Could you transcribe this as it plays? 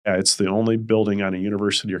Yeah, it's the only building on a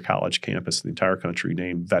university or college campus in the entire country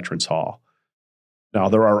named Veterans Hall. Now,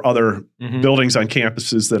 there are other buildings on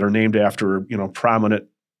campuses that are named after, prominent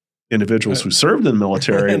individuals who served in the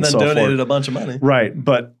military and then so donated forth. a bunch of money. Right.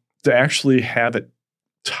 But to actually have it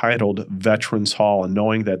titled Veterans Hall and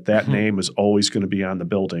knowing that name is always going to be on the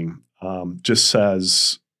building just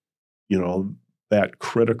says, that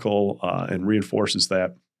critical and reinforces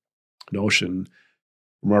that notion.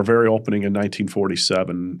 From our very opening in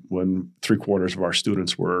 1947, when 3/4 of our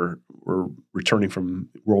students were returning from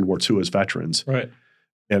World War II as veterans, right,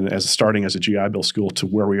 and starting as a GI Bill school to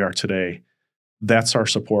where we are today, that's our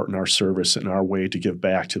support and our service and our way to give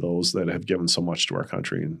back to those that have given so much to our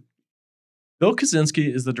country. And Bill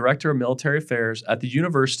Kawczynski is the Director of Military Affairs at the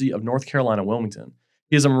University of North Carolina, Wilmington.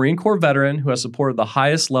 He is a Marine Corps veteran who has supported the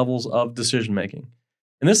highest levels of decision-making.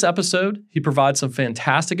 In this episode, he provides some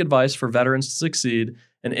fantastic advice for veterans to succeed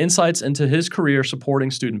and insights into his career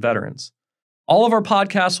supporting student veterans. All of our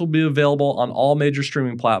podcasts will be available on all major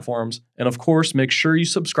streaming platforms, and of course, make sure you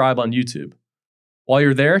subscribe on YouTube. While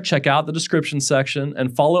you're there, check out the description section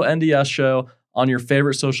and follow NDS Show on your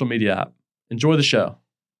favorite social media app. Enjoy the show.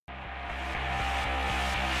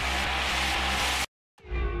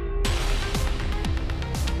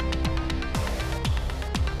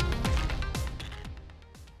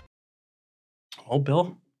 Oh,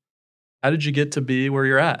 Bill, how did you get to be where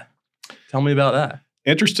you're at? Tell me about that.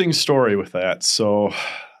 Interesting story with that. So,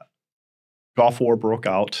 Gulf War broke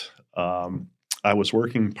out. I was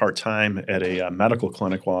working part-time at a medical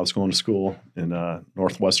clinic while I was going to school in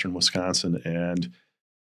northwestern Wisconsin, and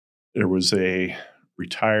there was a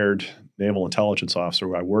retired naval intelligence officer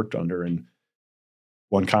who I worked under, and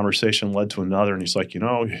one conversation led to another, and he's like,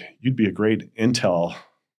 you'd be a great intel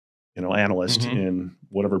analyst in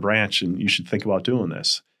whatever branch, and you should think about doing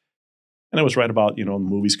this. And I was right about, the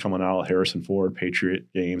movies coming out, Harrison Ford, Patriot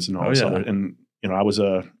Games, and all this other. And, I was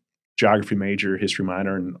a geography major, history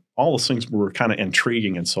minor, and all those things were kind of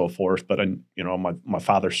intriguing and so forth. But, my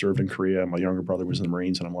father served in Korea. My younger brother was in the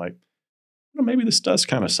Marines. And I'm like, maybe this does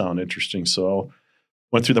kind of sound interesting. So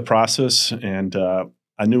went through the process, and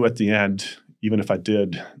I knew at the end, even if I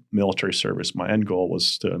did military service, my end goal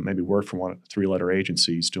was to maybe work for one of the 3-letter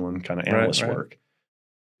agencies doing kind of analyst work.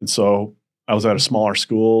 And so I was at a smaller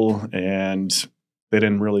school, and they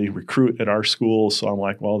didn't really recruit at our school. So I'm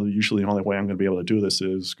like, well, usually the only way I'm going to be able to do this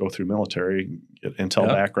is go through military, get intel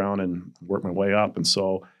background, and work my way up. And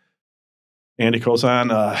so Andy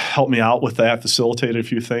Kozan helped me out with that, facilitated a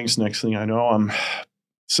few things. Next thing I know, I'm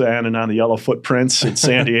standing on the yellow footprints in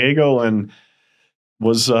San Diego and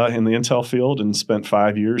was in the intel field and spent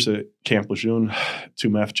 5 years at Camp Lejeune,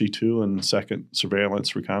 2MEF G2, and 2nd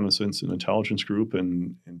Surveillance, Reconnaissance, and Intelligence Group,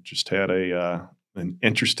 and just had an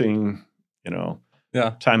interesting,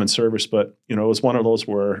 time in service. But, it was one of those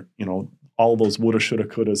where, all of those woulda, shoulda,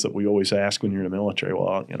 couldas that we always ask when you're in the military.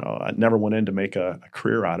 Well, I never went in to make a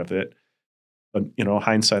career out of it. But,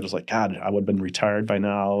 hindsight was like, God, I would have been retired by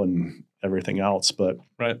now and everything else. But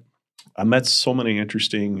I met so many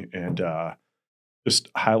interesting and just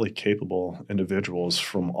highly capable individuals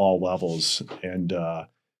from all levels. And it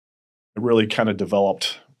really kind of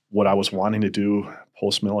developed what I was wanting to do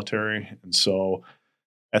post-military. And so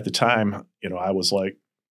at the time, I was like,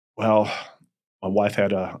 well, my wife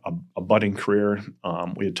had a budding career.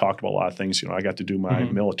 We had talked about a lot of things. I got to do my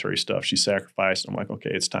military stuff. She sacrificed. I'm like,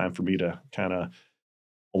 okay, it's time for me to kind of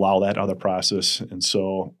allow that other process. And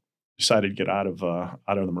so decided to get out of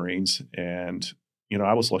the Marines. And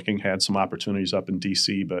I was looking, had some opportunities up in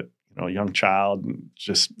D.C., but, a young child,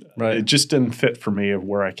 it just didn't fit for me of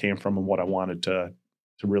where I came from and what I wanted to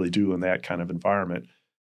really do in that kind of environment.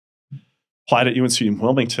 Applied at UNC in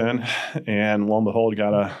Wilmington, and lo and behold,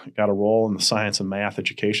 got a role in the Science and Math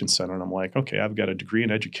Education Center. And I'm like, okay, I've got a degree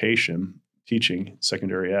in education, teaching,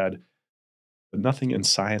 secondary ed, but nothing in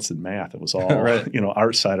science and math. It was all,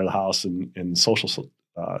 art side of the house and social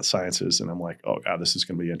sciences. And I'm like, oh, God, this is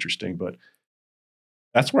going to be interesting. But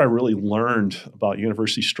that's where I really learned about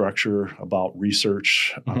university structure, about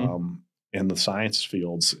research, and the science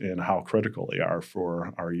fields and how critical they are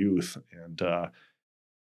for our youth. And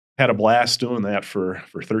had a blast doing that for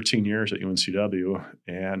 13 years at UNCW.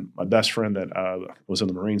 And my best friend that I was in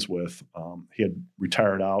the Marines with, he had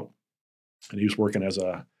retired out, and he was working as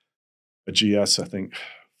a GS, I think,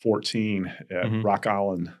 14 at Rock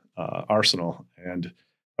Island Arsenal. And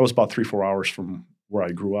that was about 3-4 hours from where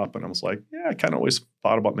I grew up. And I was like, yeah, I kind of always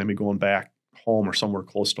thought about maybe going back home or somewhere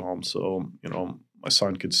close to home. So, my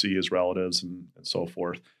son could see his relatives and so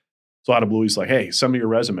forth. So out of blue, he's like, hey, send me your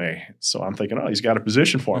resume. So I'm thinking, oh, he's got a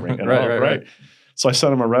position for me. Right. So I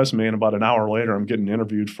sent him a resume, and about an hour later, I'm getting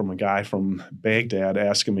interviewed from a guy from Baghdad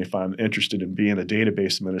asking me if I'm interested in being a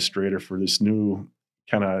database administrator for this new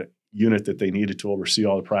kind of unit that they needed to oversee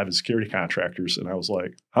all the private security contractors. And I was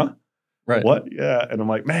like, huh? Right. What? Yeah. And I'm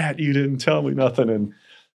like, Matt, you didn't tell me nothing. And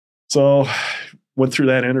so went through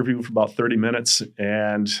that interview for about 30 minutes,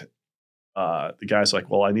 and the guy's like,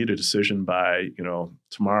 well, I need a decision by,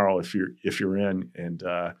 tomorrow if you're in. And it's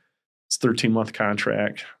a 13-month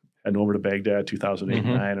contract. Heading over to Baghdad, 2008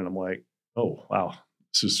 and 9, and I'm like, oh wow,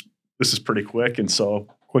 this is pretty quick. And so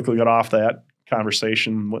quickly got off that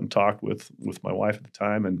conversation, went and talked with my wife at the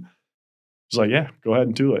time, and was like, yeah, go ahead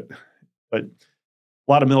and do it. But a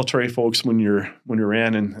lot of military folks, when you're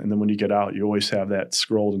in, and then when you get out, you always have that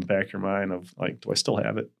scrolled in the back of your mind of like, do I still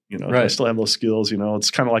have it? Do I still have those skills?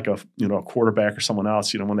 It's kind of like a quarterback or someone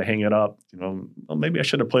else. When they hang it up, well, maybe I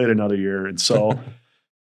should have played another year. And so.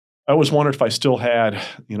 I always wondered if I still had,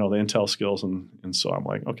 the intel skills, and so I'm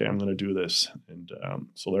like, okay, I'm going to do this, and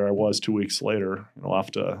so there I was 2 weeks later,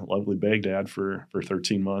 off to lovely Baghdad for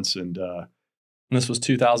 13 months, and this was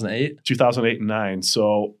 2008, 2008 and 9.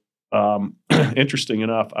 So interesting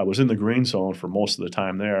enough, I was in the green zone for most of the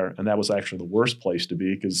time there, and that was actually the worst place to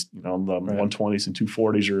be because the 120s and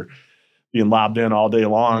 240s are being lobbed in all day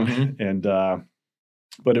long, and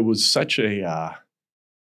but it was such a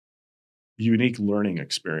unique learning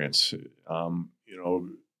experience. The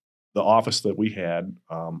office that we had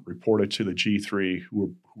reported to the G3,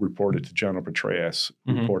 who reported to General Petraeus,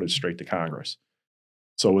 who reported straight to Congress.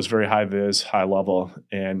 So it was very high vis, high level,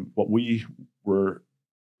 and what we were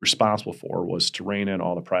responsible for was to rein in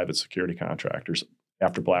all the private security contractors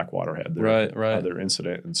after Blackwater had their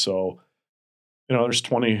incident. And so, there's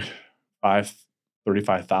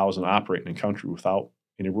 35,000 operating in country without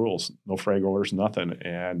any rules, no frag orders, nothing.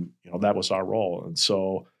 And, that was our role. And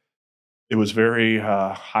so it was very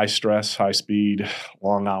high stress, high speed,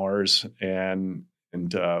 long hours.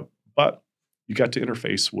 But you got to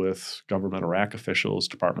interface with government Iraq officials,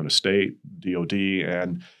 Department of State, DOD.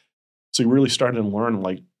 And so you really started to learn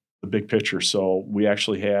like the big picture. So we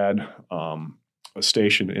actually had a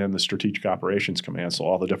station in the Strategic Operations Command. So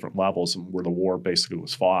all the different levels and where the war basically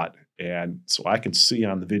was fought. And so I can see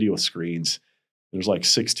on the video screens, there's like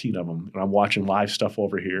 16 of them, and I'm watching live stuff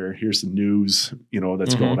over here. Here's the news,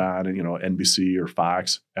 that's going on, and NBC or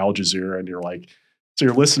Fox, Al Jazeera, and you're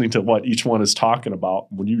listening to what each one is talking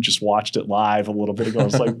about. When you just watched it live a little bit ago,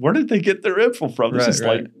 it's like, where did they get their info from? This is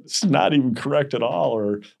like, it's not even correct at all,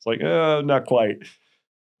 or it's like, not quite.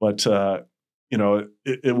 But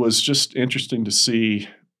it was just interesting to see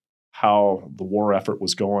how the war effort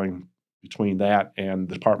was going between that and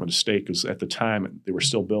the Department of State, because at the time they were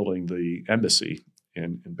still building the embassy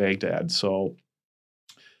in Baghdad. So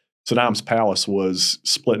Saddam's palace was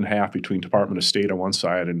split in half between Department of State on one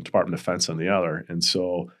side and Department of Defense on the other. And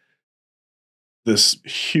so this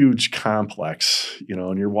huge complex,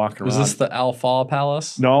 and you're walking around. Was this the Al-Fa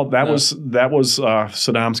Palace? No, that was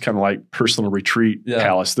Saddam's kind of like personal retreat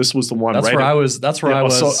palace. This was the one. That's where I was.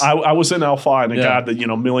 So I was in Al-Fa, and it got the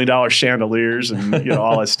 $1 million chandeliers and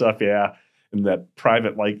all that stuff. Yeah, and that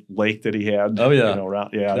private lake that he had. Oh yeah,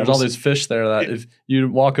 around, There's all these fish there that if you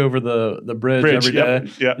walk over the bridge every day,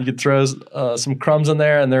 you could throw some crumbs in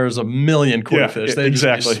there, and there's a million koi fish. They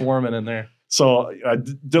just be swarming in there. So I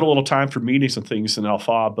did a little time for meetings and things in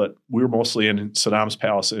Al-Fa, but we were mostly in Saddam's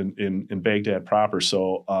palace in Baghdad proper.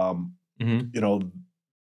 So,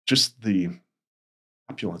 just the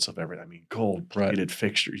opulence of everything. I mean, gold-plated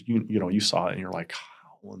fixtures. You saw it and you're like,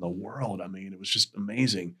 how in the world? I mean, it was just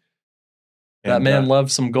amazing. And, that man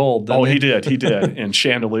loved some gold. He did. And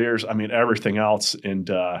chandeliers. I mean, everything else. And,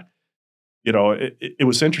 it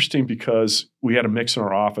was interesting because we had a mix in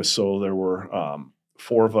our office. So there were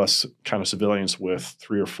 4 of us kind of civilians with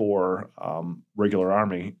 3 or 4 regular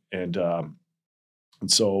Army. And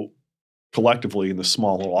so collectively in the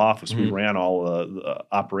small little office, we ran all the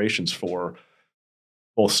operations for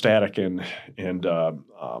both static and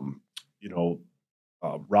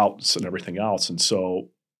routes and everything else. And so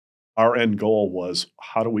our end goal was,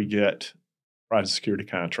 how do we get private security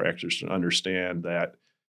contractors to understand that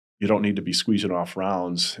you don't need to be squeezing off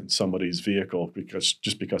rounds in somebody's vehicle because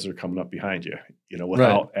they're coming up behind you,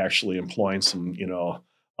 without actually employing some,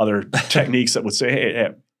 other techniques that would say,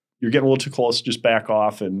 hey, you're getting a little too close, just back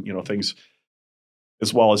off, and, things,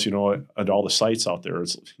 as well as, at all the sites out there,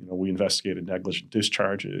 we investigated negligent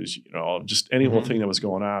discharges, just any little thing that was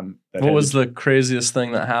going on. What was the craziest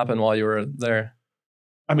thing that happened while you were there?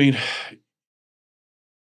 I mean,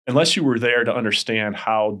 unless you were there to understand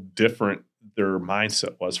how different their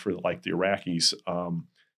mindset was for like the Iraqis,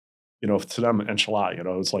 to them,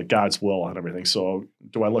 enchilada, it's like God's will and everything. So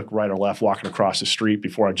do I look right or left walking across the street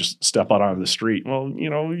before I just step out onto the street? Well,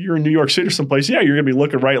 you're in New York City or someplace. Yeah, you're going to be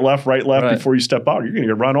looking right, left before you step out. You're going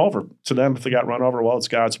to get run over. To them, if they got run over, well, it's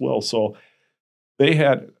God's will. So they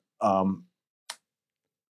had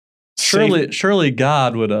surely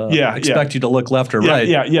God would expect you to look left or right.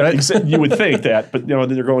 Yeah. Right? You would think that, but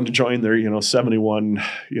they're going to join their 71,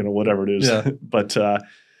 whatever it is. Yeah. But it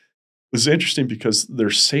was interesting because their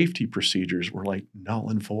safety procedures were like null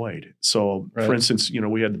and void. So, for instance,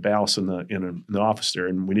 we had the ballast in the office there,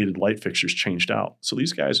 and we needed light fixtures changed out. So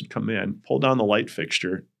these guys would come in, pull down the light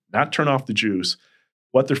fixture, not turn off the juice,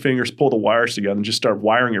 wet their fingers, pull the wires together, and just start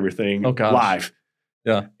wiring everything live.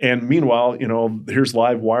 Yeah. And meanwhile, here's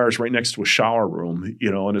live wires right next to a shower room,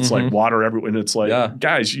 and it's like water everywhere. And it's like,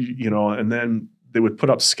 guys, and then they would put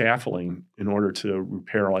up scaffolding in order to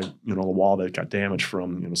repair the wall that got damaged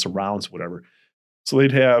from, some rounds, whatever. So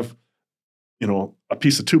they'd have, a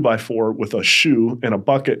piece of 2x4 with a shoe and a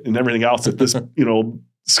bucket and everything else that this,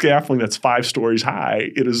 scaffolding that's 5 stories high,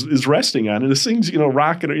 it is resting on. And this thing's,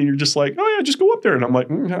 rocking, and you're just like, oh yeah, just go up there. And I'm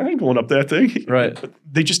like, I ain't going up that thing. Right. But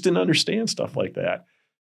they just didn't understand stuff like that.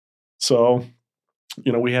 So,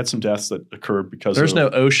 we had some deaths that occurred because there's no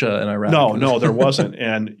OSHA in Iraq. No, there wasn't.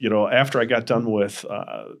 And, after I got done with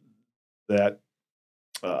that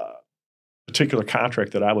particular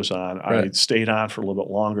contract that I was on, I stayed on for a little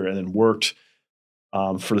bit longer and then worked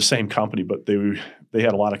for the same company, but they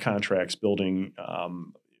had a lot of contracts building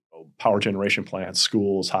power generation plants,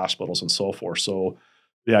 schools, hospitals, and so forth. So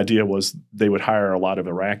the idea was they would hire a lot of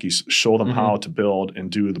Iraqis, show them how to build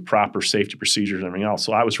and do the proper safety procedures and everything else.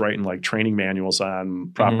 So I was writing training manuals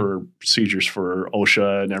on proper procedures for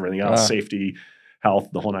OSHA and everything else, safety, health,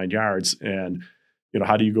 the whole 9 yards. And,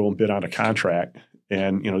 how do you go and bid on a contract?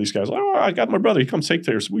 And, these guys, I got my brother, he comes take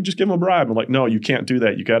theirs. We just give him a bribe. I'm like, no, you can't do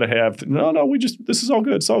that. You got to have, no, this is all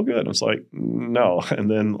good. It's all good. And it's like, no. And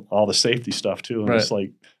then all the safety stuff too. And it's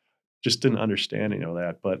like, just didn't understand any of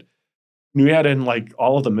that. But we add in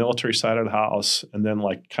all of the military side of the house and then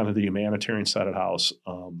kind of the humanitarian side of the house.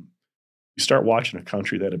 You start watching a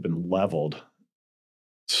country that had been leveled,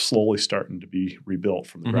 slowly starting to be rebuilt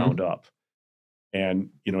from the ground up. And,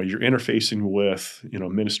 you're interfacing with,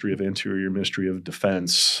 Ministry of Interior, Ministry of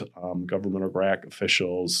Defense, government of Iraq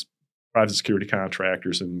officials, private security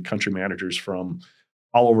contractors, and country managers from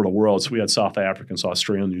all over the world. So we had South Africans,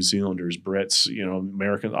 Australians, New Zealanders, Brits,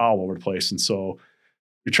 Americans, all over the place. And so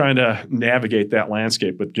you're trying to navigate that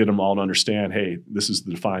landscape, but get them all to understand, hey, this is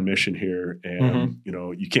the defined mission here. And,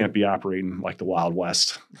 you can't be operating like the Wild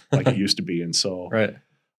West like it used to be. And so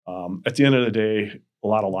at the end of the day, a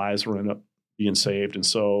lot of lives were end up being saved. And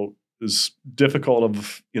so as difficult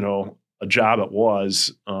of, a job it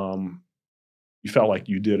was, you felt like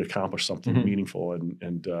you did accomplish something meaningful.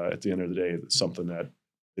 And at the end of the day, it's something that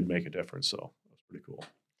did make a difference. So that's pretty cool.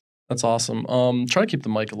 That's awesome. Try to keep the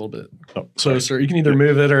mic a little bit closer. You can either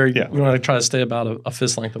move it or you want to try to stay about a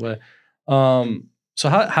fist length away. So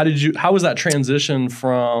how was that transition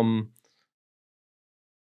from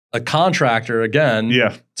a contractor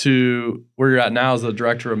to where you're at now as the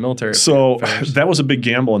director of military affairs? That was a big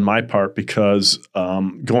gamble on my part because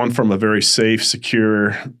going from a very safe,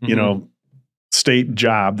 secure, state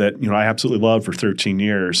job that, I absolutely loved for 13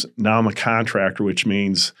 years. Now I'm a contractor, which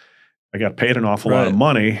means I got paid an awful lot of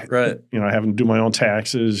money. Right. Having to do my own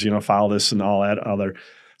taxes, file this and all that other.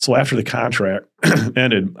 So after the contract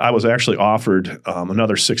ended, I was actually offered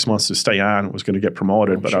another 6 months to stay on. Was going to get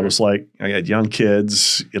promoted, but I was like, I had young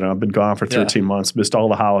kids. I've been gone for 13 months, missed all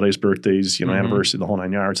the holidays, birthdays, anniversary, the whole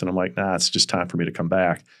 9 yards. And I'm like, nah, it's just time for me to come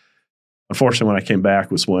back. Unfortunately, when I came back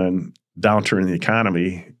was when downturn in the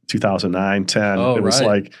economy, 2009, 10. It was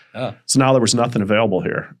so now there was nothing available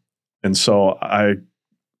here. And so I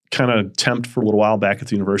kind of temped for a little while back at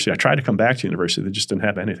the university. I tried to come back to university. They just didn't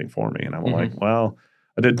have anything for me. And I'm like, well,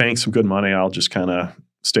 I did bank some good money. I'll just kind of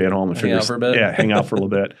stay at home and hang out for a bit. Hang out for a little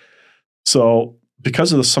bit. So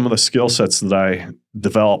because of some of the skill sets that I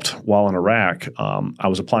developed while in Iraq, I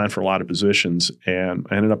was applying for a lot of positions, and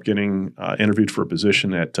I ended up getting interviewed for a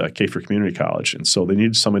position at Kafir Community College. And so they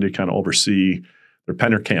needed somebody to kind of oversee their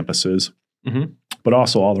Penner campuses, but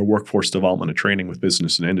also all their workforce development and training with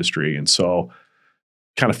business and industry. And so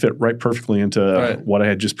kind of fit right perfectly into what I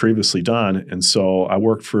had just previously done. And so I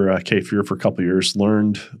worked for Kafir for a couple of years,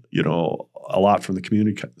 learned, a lot from the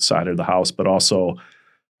community side of the house, but also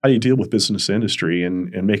how do you deal with business industry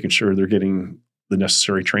and making sure they're getting the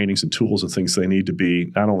necessary trainings and tools and things they need to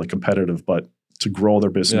be not only competitive, but to grow their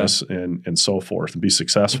business and so forth and be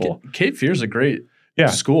successful. Cape Fear is a great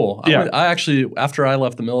school. I actually, after I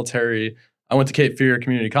left the military, I went to Cape Fear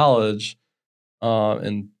Community College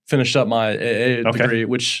and finished up my AA degree,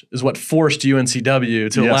 which is what forced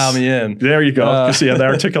UNCW to allow me in. There you go. You see, the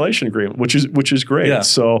articulation agreement, which is great. Yeah.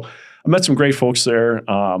 So I met some great folks there.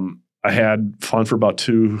 I had fun for about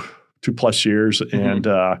two plus years, and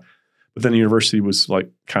but then the university was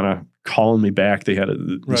like kind of calling me back. They had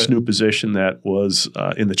this new position that was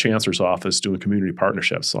in the chancellor's office doing community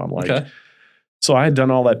partnerships. So I'm like, so I had done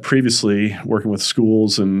all that previously, working with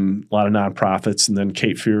schools and a lot of nonprofits, and then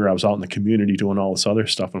Cape Fear, I was out in the community doing all this other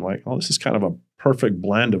stuff. I'm like, oh, this is kind of a perfect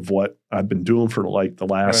blend of what I've been doing for like the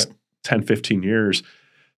last 10, 15 years.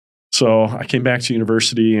 So I came back to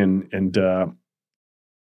university and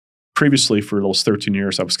previously for those 13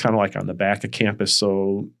 years, I was kind of like on the back of campus.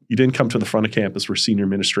 So you didn't come to the front of campus where senior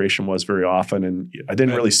administration was very often. And I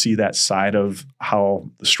didn't really see that side of how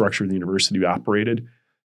the structure of the university operated.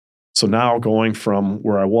 So now going from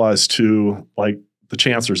where I was to like the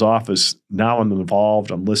chancellor's office, now I'm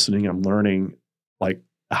involved, I'm listening, I'm learning like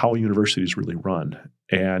how universities really run.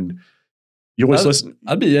 And you always listen.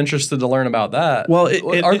 I'd be interested to learn about that. Well,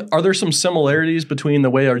 are there some similarities between the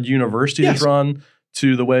way our university is run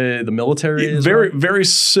to the way the military is very, run? very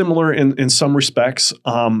similar in some respects.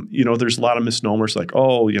 There's a lot of misnomers like,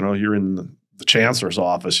 oh, you're in the chancellor's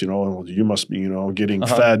office, you must be, getting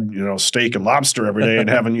fed, steak and lobster every day and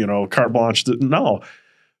having, carte blanche. No,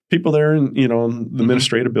 people there in, the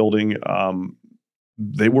administrative building,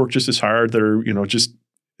 they work just as hard. They're,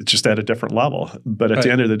 just at a different level. But at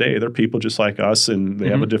the end of the day, they're people just like us, and they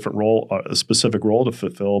have a different role, a specific role to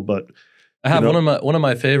fulfill. But I have one of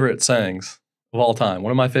my favorite sayings of all time.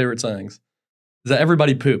 One of my favorite sayings is that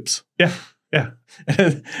everybody poops. Yeah.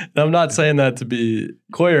 And I'm not saying that to be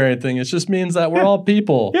coy or anything. It just means that we're all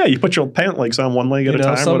people. Yeah, you put your pant legs on one leg at a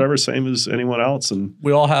time, whatever, same as anyone else. And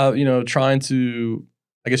we all have, trying to,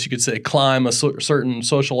 I guess you could say, climb a certain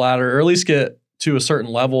social ladder, or at least get to a certain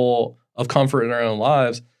level of comfort in our own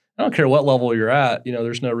lives. I don't care what level you're at.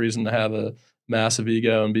 There's no reason to have a massive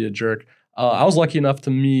ego and be a jerk. I was lucky enough to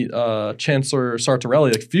meet Chancellor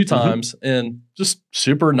Sartorelli a few times, and just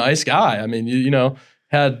super nice guy. I mean,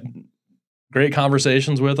 had great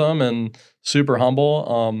conversations with him and super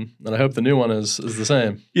humble. And I hope the new one is the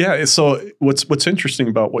same. Yeah. So what's interesting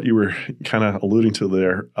about what you were kind of alluding to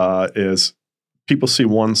there is people see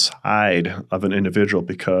one side of an individual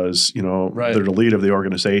because, they're the lead of the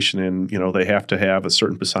organization, and, they have to have a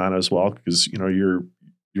certain persona as well because,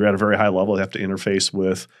 you're at a very high level. They have to interface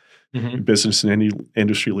with business and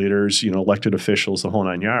industry leaders, elected officials, the whole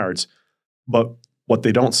nine yards. But what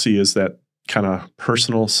they don't see is that kind of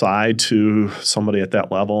personal side to somebody at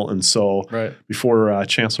that level. And so before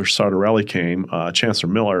Chancellor Sartorelli came, Chancellor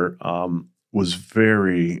Miller was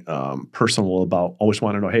very personal about always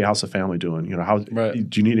wanting to know, hey, how's the family doing? How do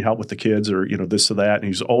you need help with the kids or, this or that? And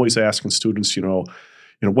he's always asking students,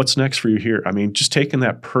 what's next for you here? I mean, just taking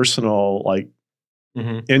that personal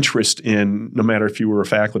interest in, no matter if you were a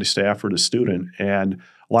faculty, staff, or the student. And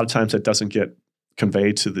a lot of times that doesn't get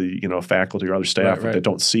conveyed to the, faculty or other staff that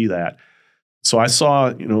don't see that. So I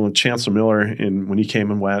saw, Chancellor Miller when he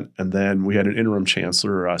came and went, and then we had an interim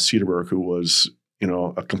chancellor, Cedarburg, who was,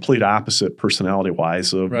 a complete opposite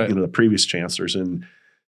personality-wise of, the previous chancellors. And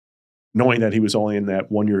knowing that he was only in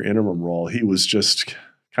that one-year interim role, he was just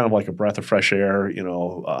kind of like a breath of fresh air,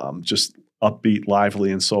 just upbeat,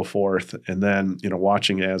 lively, and so forth. And then,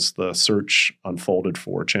 watching as the search unfolded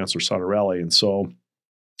for Chancellor Sartorelli. And so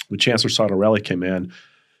when Chancellor Sartorelli came in,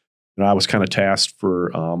 I was kind of tasked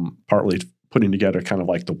for partly putting together kind of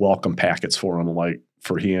like the welcome packets for him, like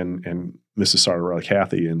for he and Mrs. Sartorelli,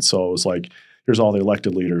 Kathy. And so it was like, here's all the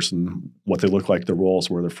elected leaders and what they look like, their roles,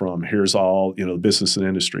 where they're from. Here's all, the business and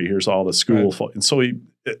industry. Here's all the school. And so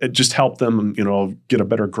it just helped them, get a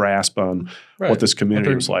better grasp on what this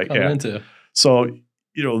community was like. Into. So,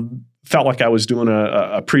 felt like I was doing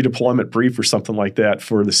a pre-deployment brief or something like that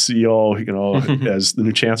for the CEO, as the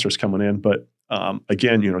new chancellor's coming in. But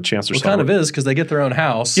again, Chancellor kind of is because they get their own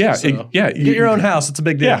house. Yeah, so you get your own house. It's a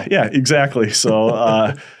big deal. Yeah, exactly.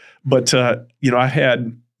 So, but I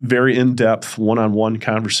had very in-depth one-on-one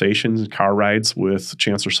conversations and car rides with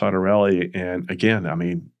Chancellor Sartorelli, and again, I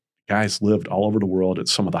mean, guys lived all over the world at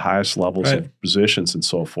some of the highest levels of positions and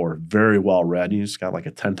so forth. Very well read. He's got like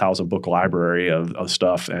a 10,000 book library of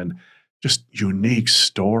stuff, and just unique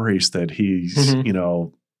stories that he's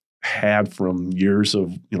had from years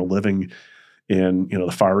of living in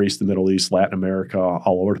the Far East, the Middle East, Latin America,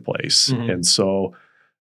 all over the place. And so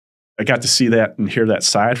I got to see that and hear that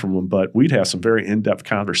side from him, but we'd have some very in-depth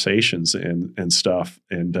conversations and stuff.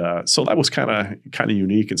 And so that was kind of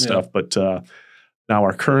unique and stuff. But now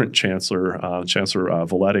our current chancellor, Chancellor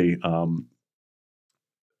Valetti,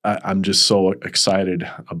 I'm just so excited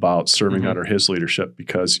about serving Mhm. under his leadership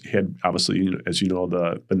because he had obviously, as you know,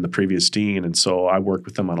 been the previous dean. And so I worked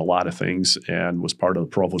with him on a lot of things and was part of the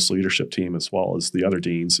provost leadership team as well as the other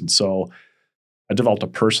deans. And so I developed a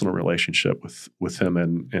personal relationship with him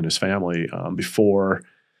and his family before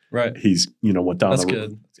Right. he's, went down That's the road.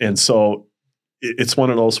 good. And so it's one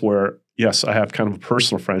of those where, yes, I have kind of a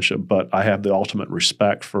personal friendship, but I have the ultimate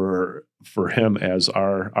respect for him as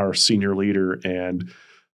our senior leader and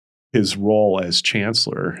his role as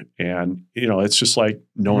chancellor. And, it's just like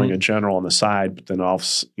knowing a general on the side, but then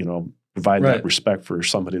also, provide that Right. respect for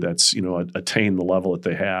somebody that's, attained the level that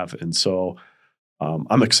they have. And so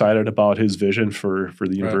I'm excited about his vision for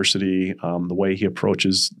the university, the way he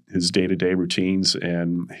approaches his day-to-day routines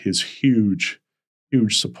and his huge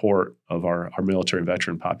support of our military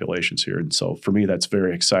veteran populations here. And so for me, that's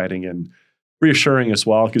very exciting and reassuring as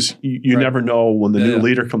well, because you never know when the new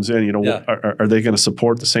leader comes in, are they going to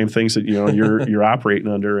support the same things that, you're operating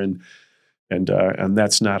under? And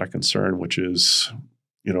that's not a concern, which is,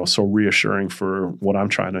 so reassuring for what I'm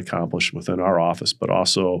trying to accomplish within our office, but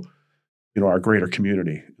also, our greater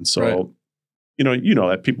community. And so,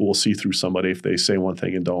 that people will see through somebody if they say one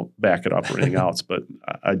thing and don't back it up or anything else. But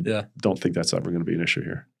I don't think that's ever going to be an issue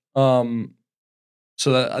here.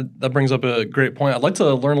 So that brings up a great point. I'd like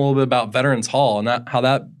to learn a little bit about Veterans Hall and how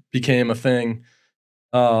that became a thing.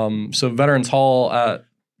 So Veterans Hall at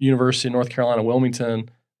University of North Carolina, Wilmington,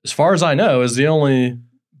 as far as I know, is the only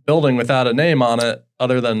building without a name on it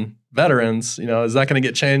other than Veterans. Is that going to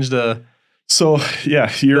get changed to So yeah,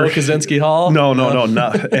 Bill Kawczynski Hall? No,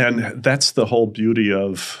 not. And that's the whole beauty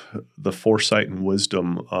of the foresight and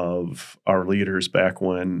wisdom of our leaders back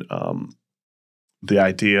when the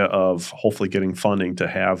idea of hopefully getting funding to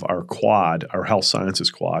have our quad, our health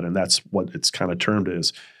sciences quad, and that's what it's kind of termed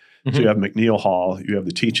as. Mm-hmm. So you have McNeil Hall, you have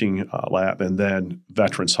the teaching lab, and then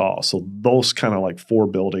Veterans Hall. So those kind of like 4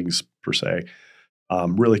 buildings per se.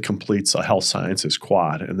 Really completes a health sciences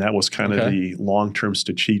quad. And that was kind of the long-term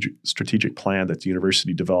strategic plan that the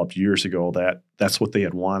university developed years ago. That's what they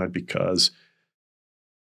had wanted because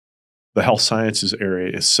the health sciences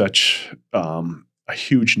area is such a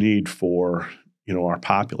huge need for, our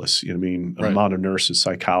populace. Amount of nurses,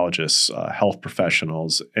 psychologists, health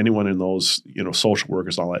professionals, anyone in those, social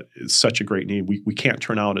workers, all that is such a great need. We can't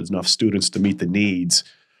turn out enough students to meet the needs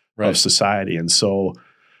of society. And so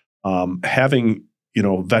having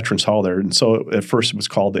Veterans Hall there. And so at first it was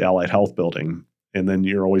called the Allied Health Building. And then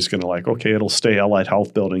you're always going to okay, it'll stay Allied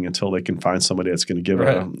Health Building until they can find somebody that's going to give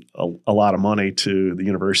a lot of money to the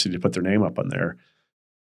university to put their name up on there.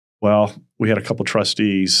 Well, we had a couple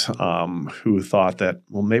trustees who thought that,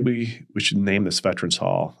 well, maybe we should name this Veterans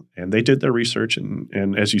Hall. And they did their research.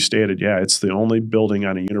 And as you stated, it's the only building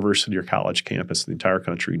on a university or college campus in the entire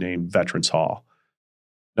country named Veterans Hall.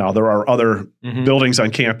 Now, there are other buildings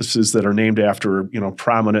on campuses that are named after,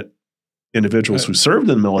 prominent individuals who served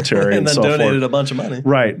in the military and then so donated forth. A bunch of money.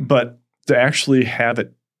 Right. But to actually have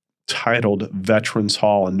it titled Veterans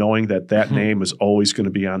Hall and knowing that name is always going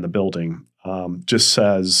to be on the building just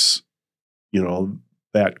says,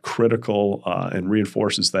 that critical and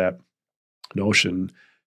reinforces that notion.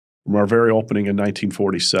 From our very opening in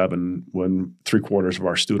 1947, when 3/4 of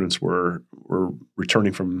our students were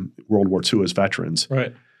returning from World War II as veterans,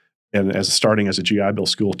 and starting as a GI Bill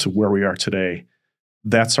school to where we are today,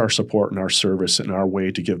 that's our support and our service and our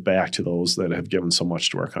way to give back to those that have given so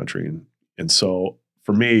much to our country. And so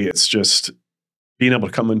for me, it's just being able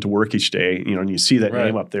to come into work each day, and you see that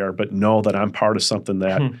name up there, but know that I'm part of something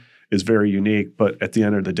that is very unique. But at the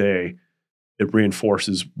end of the day, it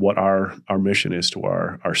reinforces what our mission is to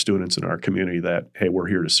our students and our community that, hey, we're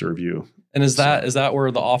here to serve you. And is that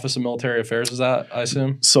where the Office of Military Affairs is at, I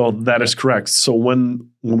assume? So that is correct. So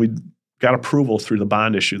when we got approval through the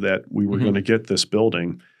bond issue that we were going to get this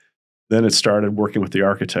building, then it started working with the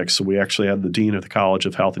architects. So we actually had the Dean of the College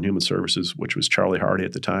of Health and Human Services, which was Charlie Hardy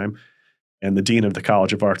at the time, and the Dean of the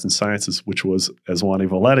College of Arts and Sciences, which was Eswani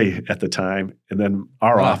Valetti at the time, and then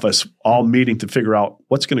our office, all meeting to figure out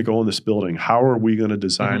what's going to go in this building. How are we going to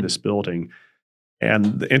design this building?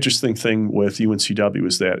 And the interesting thing with UNCW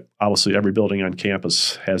is that obviously every building on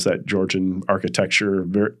campus has that Georgian architecture,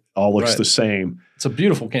 all looks the same. It's a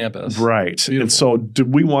beautiful campus. Right. Beautiful. And so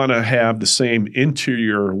did we want to have the same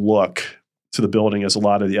interior look to the building as a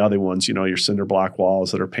lot of the other ones, your cinder block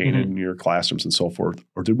walls that are painted in your classrooms and so forth?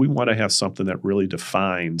 Or did we want to have something that really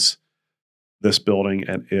defines this building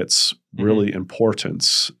and its really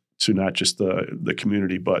importance to not just the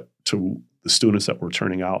community, but to the students that we're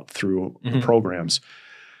turning out through the programs?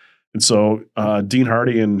 And so Dean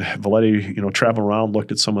Hardy and Valetti, traveled around,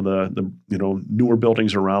 looked at some of the newer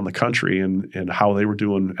buildings around the country and how they were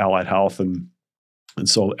doing allied health. And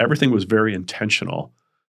so everything was very intentional,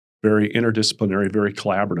 very interdisciplinary, very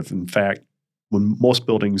collaborative. In fact, when most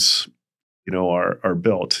buildings, are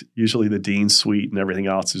built, usually the dean's suite and everything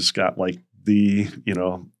else has got like the,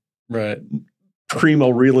 right, primo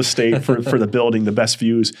real estate for the building, the best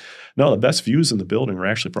views. No, the best views in the building are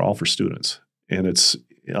actually for students. And it's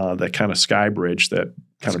that kind of sky bridge that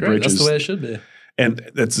kind of bridges. That's the way it should be.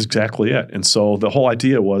 And that's exactly it. And so the whole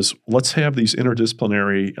idea was, let's have these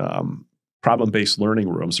interdisciplinary problem-based learning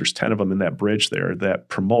rooms. There's 10 of them in that bridge there that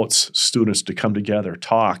promotes students to come together,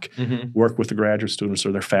 talk, work with the graduate students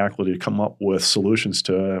or their faculty to come up with solutions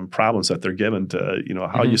to problems that they're given to,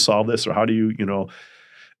 how you solve this or how do you,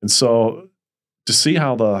 and so to see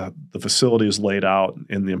how the facility is laid out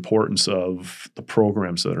and the importance of the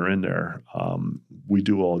programs that are in there, we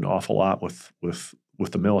do an awful lot with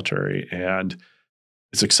the military. And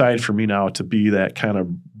it's exciting for me now to be that kind of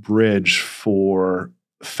bridge for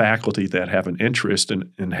faculty that have an interest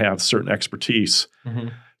and have certain expertise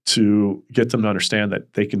to get them to understand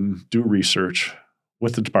that they can do research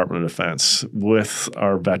with the Department of Defense, with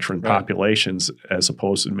our veteran populations, as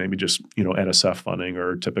opposed to maybe just, NSF funding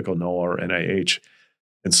or typical NOAA or NIH.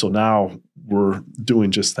 And so now we're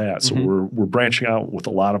doing just that. So we're branching out with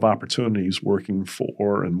a lot of opportunities, working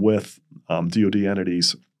for and with DoD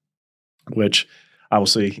entities, which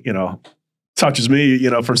obviously, touches me,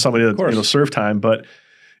 for somebody that, serve time, but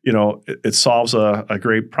it solves a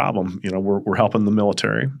great problem. We're helping the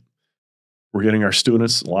military. We're getting our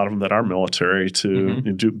students, a lot of them that are military, to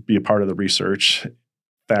be a part of the research.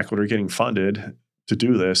 Faculty are getting funded to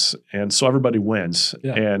do this, and so everybody wins.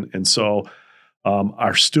 Yeah. And so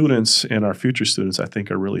our students and our future students, I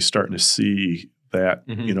think, are really starting to see that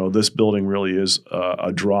this building really is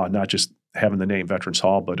a draw, not just having the name Veterans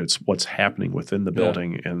Hall, but it's what's happening within the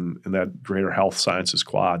building and that greater health sciences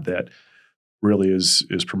quad that really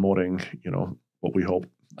is promoting, what we hope.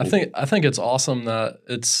 I think it's awesome that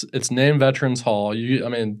it's named Veterans Hall.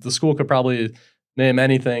 The school could probably name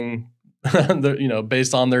anything,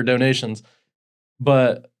 based on their donations.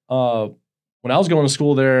 But when I was going to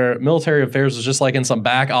school there, military affairs was just like in some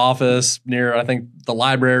back office near, I think, the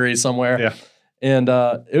library somewhere. Yeah. And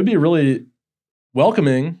it would be really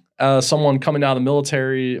welcoming as someone coming out of the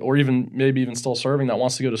military or maybe even still serving that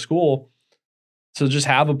wants to go to school to just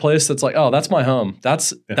have a place that's like, oh, that's my home.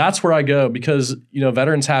 That's where I go, because,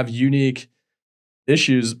 veterans have unique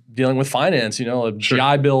issues dealing with finance.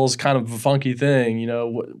 GI Bill is kind of a funky thing.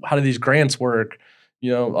 How do these grants work?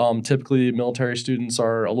 Typically military students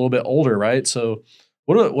are a little bit older, right? So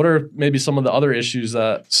what are maybe some of the other issues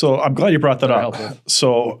that? So I'm glad you brought that up. Helpful?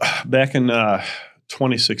 So back in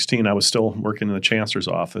 2016, I was still working in the chancellor's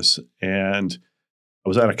office, and I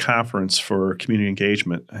was at a conference for community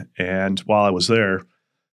engagement. And while I was there,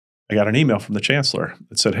 I got an email from the chancellor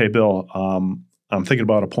that said, "Hey, Bill, I'm thinking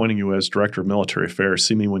about appointing you as director of military affairs.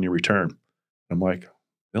 See me when you return." I'm like,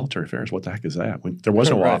 military affairs? What the heck is that? There was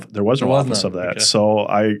no office of that. Okay. So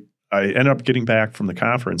I ended up getting back from the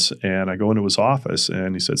conference, and I go into his office,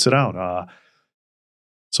 and he said, "Sit down."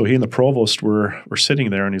 So he and the provost were sitting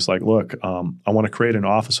there, and he's like, "Look, I want to create an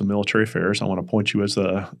office of military affairs. I want to appoint you as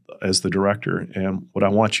the director. And what I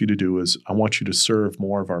want you to do is I want you to serve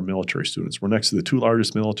more of our military students. We're next to the 2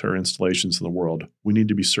 largest military installations in the world. We need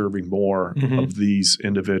to be serving more of these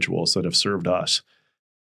individuals that have served us."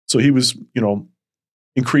 So he was,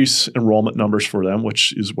 increase enrollment numbers for them,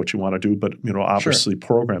 which is what you want to do, but, obviously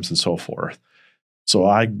programs and so forth. So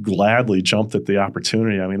I gladly jumped at the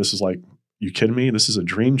opportunity. This is like, you kidding me? This is a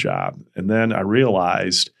dream job. And then I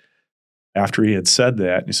realized after he had said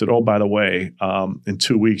that, he said, "Oh, by the way, in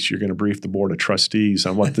 2 weeks, you're going to brief the board of trustees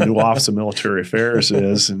on what the new Office of Military Affairs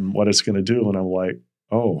is and what it's going to do." And I'm like,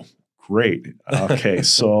 "Oh, great. Okay."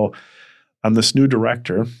 So I'm this new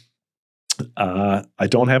director. I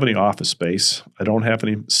don't have any office space. I don't have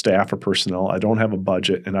any staff or personnel. I don't have a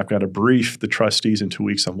budget. And I've got to brief the trustees in 2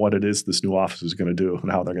 weeks on what it is this new office is going to do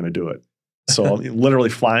and how they're going to do it. So I'm literally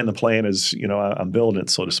flying the plane as, I'm building it,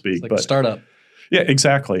 so to speak. It's like a startup. Yeah,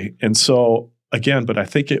 exactly. And so again, but I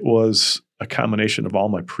think it was a combination of all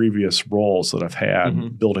my previous roles that I've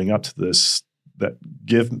had building up to this that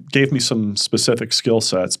gave me some specific skill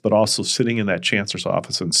sets, but also sitting in that chancellor's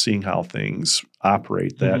office and seeing how things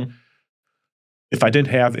operate that if I didn't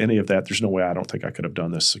have any of that, there's no way I don't think I could have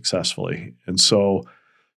done this successfully. And so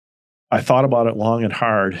I thought about it long and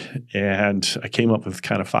hard, and I came up with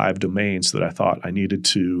kind of 5 domains that I thought I needed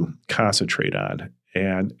to concentrate on.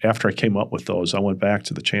 And after I came up with those, I went back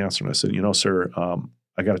to the chancellor and I said, "Sir,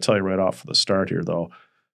 I got to tell you right off the start here, though,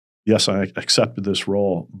 yes, I accepted this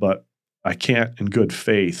role, but I can't in good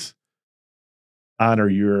faith honor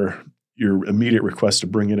your immediate request to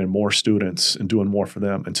bring in more students and doing more for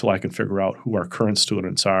them until I can figure out who our current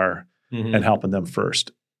students are and helping them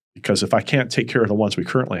first. Because if I can't take care of the ones we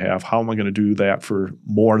currently have, how am I going to do that for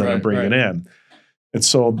more than I'm bringing in? And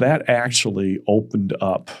so that actually opened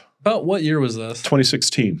up. About what year was this?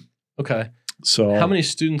 2016. Okay. So how many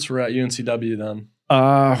students were at UNCW then?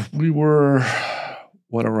 We were,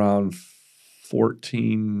 around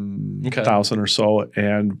 14,000 or so.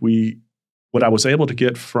 And what I was able to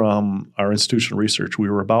get from our institutional research, we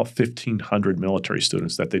were about 1,500 military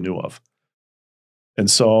students that they knew of. And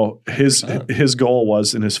so his goal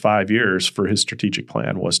was in his 5 years for his strategic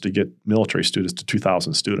plan was to get military students to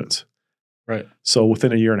 2,000 students. Right. So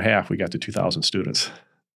within a year and a half, we got to 2,000 students.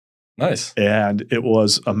 Nice. And it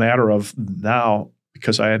was a matter of now,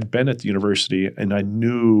 because I had been at the university and I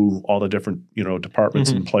knew all the different,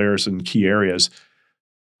 departments and players and key areas,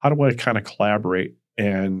 how do I kind of collaborate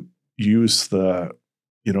and use the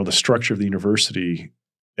structure of the university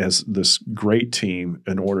as this great team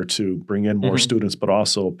in order to bring in more students, but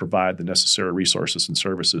also provide the necessary resources and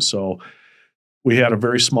services. So we had a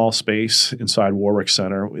very small space inside Warwick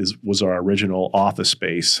Center, was our original office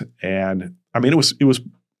space. And I mean, it was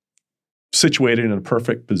situated in a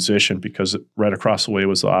perfect position because right across the way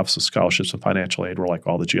was the Office of Scholarships and Financial Aid, where like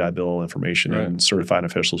all the GI Bill information and certified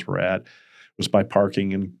officials were at. It was by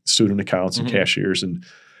parking and student accounts and cashiers. And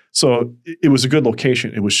so it was a good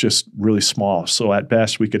location. It was just really small. So at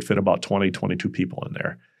best, we could fit about 20, 22 people in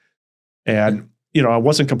there. And, I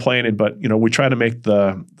wasn't complaining, but, we tried to make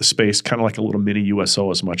the space kind of like a little mini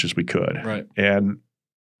USO as much as we could. Right. And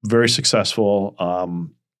very successful.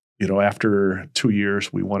 After 2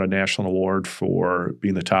 years, we won a national award for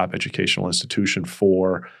being the top educational institution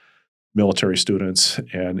for military students.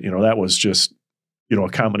 And, that was just, a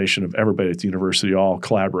combination of everybody at the university all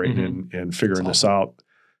collaborating and figuring this out.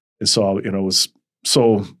 And so, was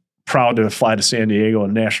so proud to fly to San Diego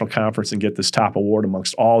and national conference and get this top award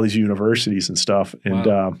amongst all these universities and stuff.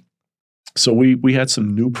 And so we had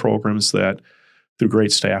some new programs that, through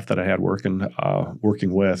great staff that I had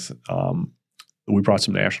working with, we brought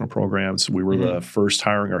some national programs. We were the first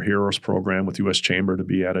Hiring Our Heroes program with U.S. Chamber to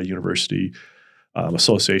be at a university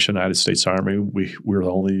association, United States Army. We're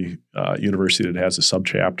the only university that has a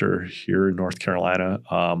subchapter here in North Carolina.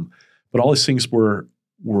 But all these things were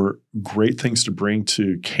great things to bring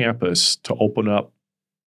to campus to open up,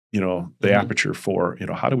 the aperture for,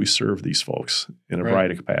 how do we serve these folks in a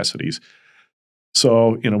variety of capacities.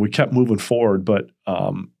 So, we kept moving forward, but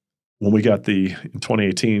when we got in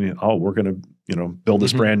 2018, we're going to, build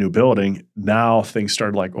this brand new building. Now things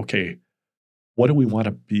started like, okay, what do we want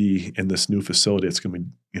to be in this new facility? It's going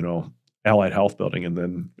to be, Allied Health Building, and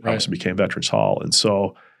then obviously became Veterans Hall. And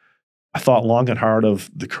so I thought long and hard of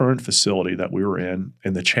the current facility that we were in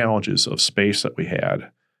and the challenges of space that we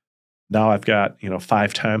had. Now I've got,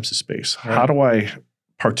 5 times the space. Right. How do I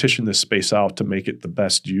partition this space out to make it the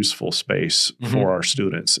best useful space for our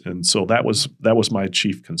students? And so that was my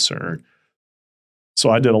chief concern. So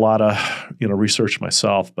I did a lot of, research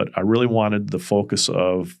myself, but I really wanted the focus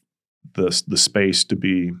of the space to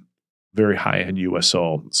be very high-end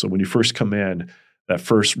USO. So when you first come in, that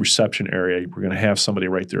first reception area, we're going to have somebody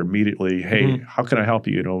right there immediately. Hey, how can I help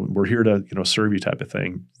you? We're here to, serve you type of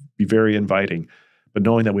thing. Be very inviting. But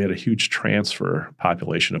knowing that we had a huge transfer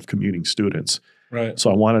population of commuting students. Right. So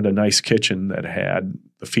I wanted a nice kitchen that had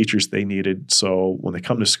the features they needed. So when they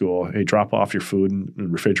come to school, hey, drop off your food in the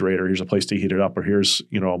refrigerator. Here's a place to heat it up, or here's,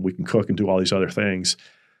 we can cook and do all these other things.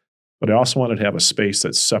 But I also wanted to have a space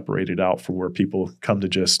that's separated out for where people come to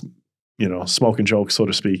just, smoke and joke, so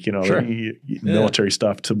to speak, military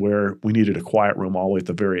stuff, to where we needed a quiet room all the way at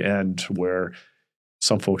the very end where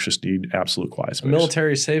some folks just need absolute quiet space. A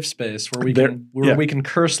military safe space where we can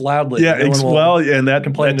curse loudly. Yeah, and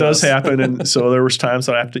that does happen. And so there was times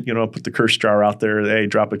that I have to, put the curse jar out there. Hey,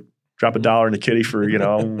 drop a dollar in the kitty for,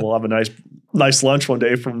 we'll have a nice lunch one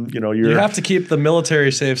day from, you have to keep the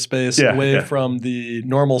milmilitary safe space away from the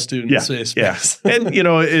normal student safe space. Yeah.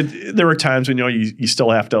 And, there were times when, you still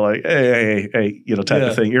have to like, hey, type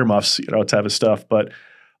of thing, earmuffs, type of stuff. But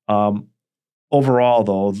overall,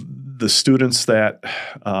 though, the students that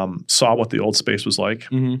saw what the old space was like,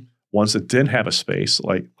 ones that didn't have a space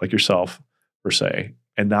like yourself, per se,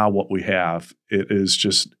 and now what we have, it is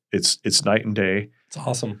just, it's night and day. It's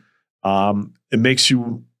awesome. It makes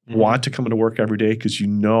you want to come into work every day because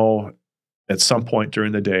at some point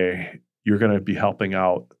during the day, you're going to be helping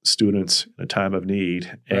out students in a time of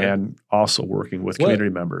need and also working with community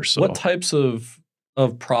members. So, what types of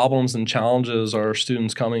problems and challenges are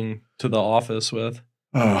students coming to the office with?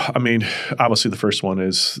 I mean, obviously the first one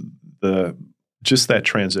is just that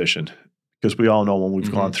transition, because we all know when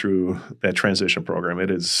we've gone through that transition program, it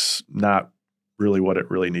is not really what it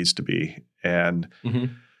really needs to be. And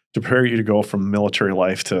to prepare you to go from military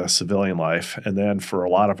life to civilian life, and then for a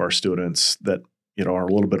lot of our students that are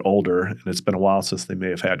a little bit older, and it's been a while since they may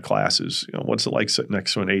have had classes. What's it like sitting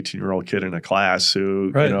next to an 18-year-old kid in a class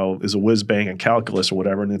who is a whiz bang in calculus or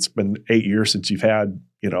whatever, and it's been 8 years since you've had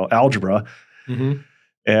algebra.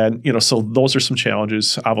 And, so those are some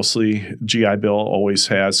challenges. Obviously, GI Bill always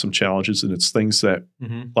has some challenges, and it's things that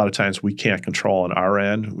a lot of times we can't control on our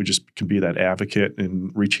end. We just can be that advocate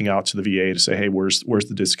and reaching out to the VA to say, hey, where's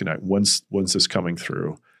the disconnect? When's this coming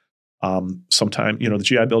through? Sometimes, the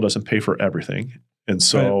GI Bill doesn't pay for everything. And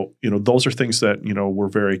so, those are things that, we're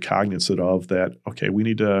very cognizant of, that, okay, we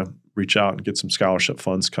need to reach out and get some scholarship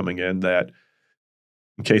funds coming in, that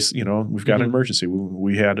in case, we've got an emergency.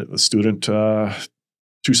 We had a student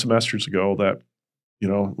 2 semesters ago that,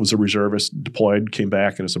 was a reservist, deployed, came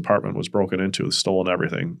back, and his apartment was broken into, stolen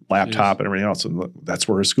everything, laptop and everything else. And that's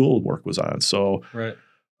where his school work was on. So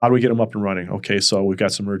how do we get him up and running? Okay, so we've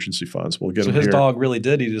got some emergency funds. We'll get him his here. dog really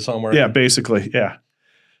did eat his homework. Yeah, basically, yeah.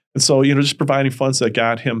 And so, just providing funds that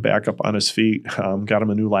got him back up on his feet, got him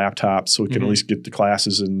a new laptop so he can at least get to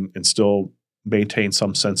classes and still maintain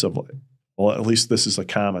some sense of, well, at least this is a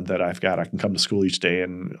common that I've got. I can come to school each day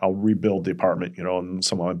and I'll rebuild the apartment, and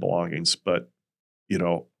some of my belongings. But,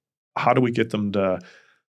 how do we get them to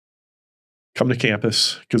come to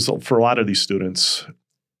campus? Because for a lot of these students,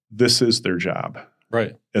 this is their job.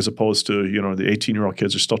 Right. As opposed to, the 18-year-old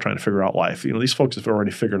kids are still trying to figure out life. These folks have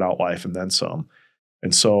already figured out life and then some.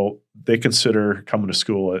 And so they consider coming to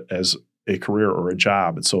school as a career or a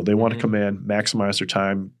job. And so they want to come in, maximize their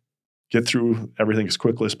time, get through everything as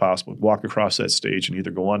quickly as possible, walk across that stage and either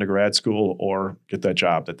go on to grad school or get that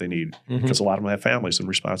job that they need, because a lot of them have families and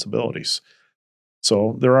responsibilities.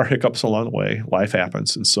 So there are hiccups along the way. Life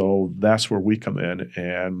happens. And so that's where we come in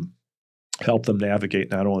and help them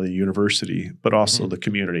navigate not only the university, but also the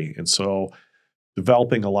community. And so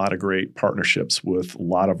developing a lot of great partnerships with a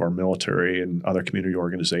lot of our military and other community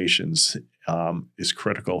organizations is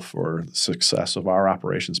critical for the success of our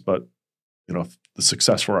operations, but the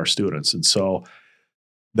success for our students. And so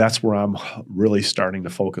that's where I'm really starting to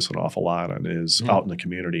focus an awful lot on, is out in the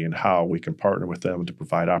community and how we can partner with them to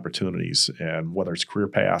provide opportunities. And whether it's career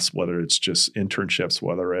paths, whether it's just internships,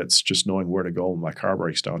 whether it's just knowing where to go when my car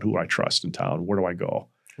breaks down, who I trust in town, where do I go?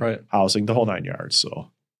 Right. Housing, the whole 9 yards.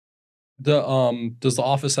 So does the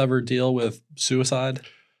office ever deal with suicide?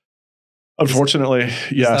 Unfortunately,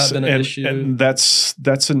 yes. Has that been an issue? And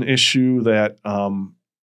that's an issue that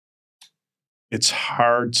it's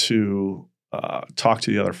hard to talk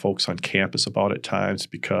to the other folks on campus about at times,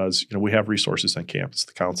 because we have resources on campus,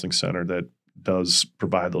 the counseling center that does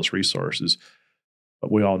provide those resources.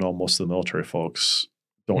 But we all know most of the military folks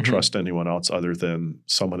don't trust anyone else other than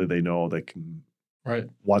somebody they know that can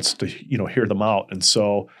wants to hear them out. And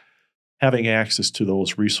so having access to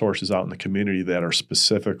those resources out in the community that are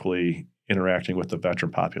specifically interacting with the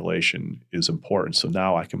veteran population is important. So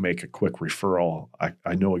now I can make a quick referral.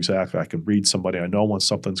 I know exactly. I can read somebody. I know when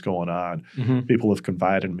something's going on. People have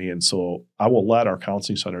confided in me. And so I will let our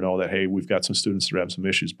counseling center know that, hey, we've got some students that have some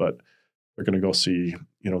issues, but they're going to go see,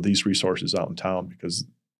 these resources out in town, because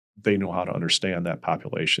they know how to understand that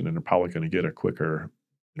population and are probably going to get a quicker,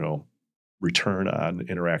 return on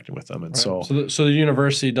interacting with them. And so the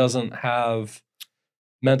university doesn't have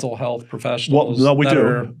mental health professionals we that do.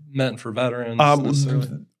 are meant for veterans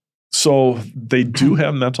necessarily? So they do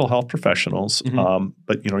have mental health professionals,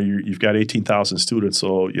 but you've got 18,000 students,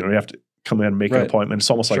 so you have to come in and make an appointment. It's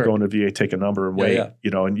almost like going to VA, take a number and wait.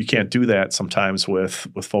 And you can't do that sometimes with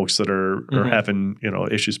folks that are having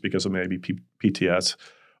issues because of maybe PTS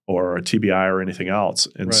or a TBI or anything else.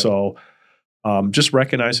 And so just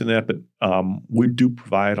recognizing that, but we do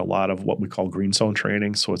provide a lot of what we call green zone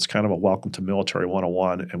training. So it's kind of a welcome to military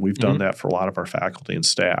 101. And we've done that for a lot of our faculty and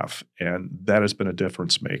staff. And that has been a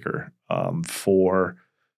difference maker for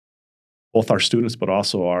both our students, but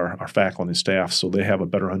also our faculty and staff. So they have a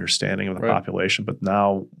better understanding of the population. But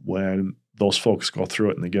now when those folks go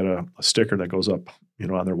through it and they get a sticker that goes up,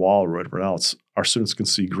 on their wall or whatever else, our students can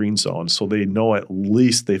see green zone. So they know at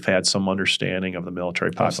least they've had some understanding of the military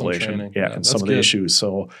population and some of the issues.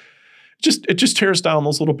 So it just tears down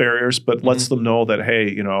those little barriers, but lets them know that,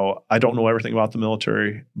 hey, I don't know everything about the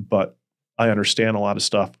military, but I understand a lot of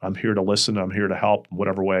stuff. I'm here to listen. I'm here to help in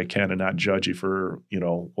whatever way I can and not judge you for,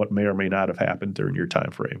 what may or may not have happened during your time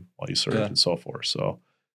frame while you served and so forth. So,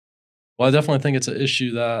 well, I definitely think it's an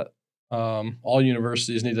issue that all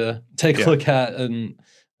universities need to take a look at. And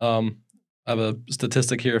I have a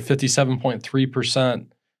statistic here: 57.3%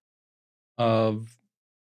 of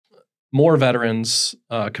more veterans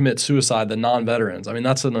commit suicide than non-veterans. I mean,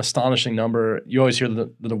 that's an astonishing number. You always hear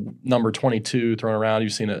the number 22 thrown around.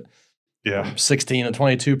 You've seen it, 16 and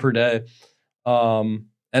 22 per day.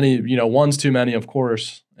 One's too many, of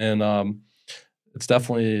course, and it's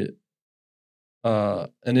definitely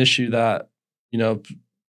an issue that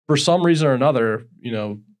for some reason or another,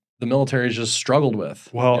 the military has just struggled with.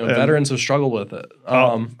 Well, veterans have struggled with it.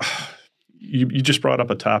 You just brought up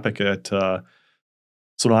a topic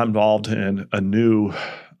so I'm involved in a new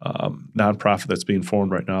nonprofit that's being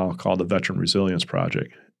formed right now called the Veteran Resilience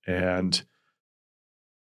Project. And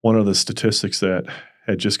one of the statistics that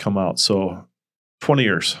had just come out, so 20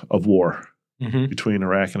 years of war between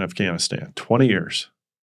Iraq and Afghanistan, 20 years.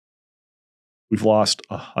 We've lost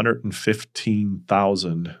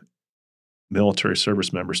 115,000 military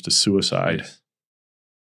service members to suicide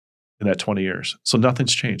in that 20 years. So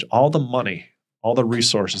nothing's changed. All the money, all the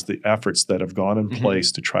resources, the efforts that have gone in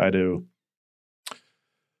place to try to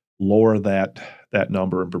lower that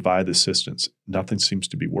number and provide the assistance, nothing seems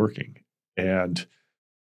to be working. And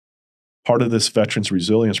part of this Veterans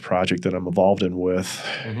Resilience Project that I'm involved in with,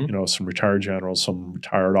 some retired generals, some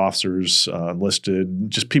retired officers, enlisted,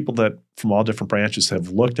 just people that from all different branches have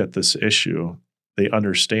looked at this issue. They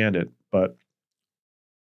understand it, but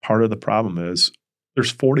part of the problem is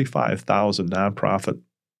there's 45,000 nonprofit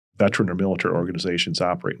veteran or military organizations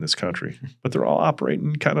operate in this country, but they're all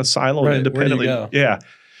operating kind of siloed independently. Yeah.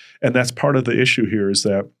 And that's part of the issue here is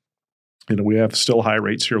that, we have still high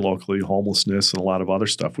rates here locally, homelessness and a lot of other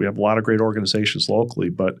stuff. We have a lot of great organizations locally,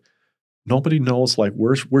 but nobody knows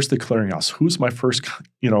where's the clearinghouse? Who's my first,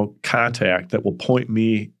 contact that will point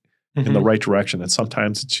me in the right direction? And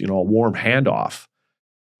sometimes it's, a warm handoff.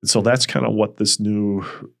 And so that's kind of what this new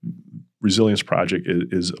resilience project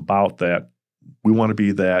is about, that we want to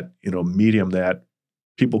be that, medium that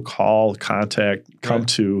people call, contact, come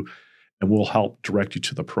to, and we'll help direct you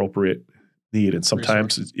to the appropriate need. And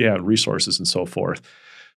sometimes, resources and so forth.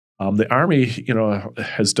 The Army,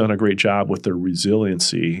 has done a great job with their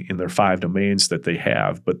resiliency in their 5 domains that they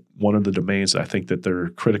have. But one of the domains I think that they're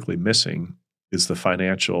critically missing is the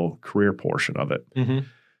financial career portion of it.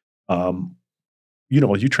 You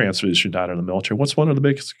transitioned out of the military. What's one of the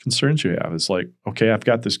biggest concerns you have? Is okay, I've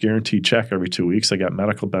got this guaranteed check every 2 weeks. I got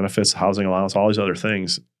medical benefits, housing allowance, all these other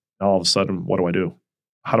things. And all of a sudden, what do I do?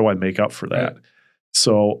 How do I make up for that? Right.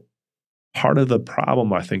 So part of the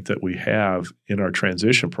problem I think that we have in our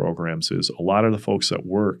transition programs is a lot of the folks that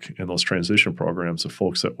work in those transition programs, the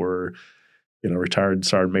folks that were, retired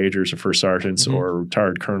sergeant majors or first sergeants or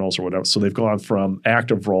retired colonels or whatever. So they've gone from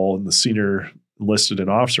active role in the senior enlisted and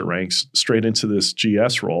officer ranks straight into this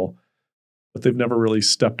GS role, but they've never really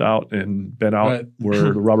stepped out and been out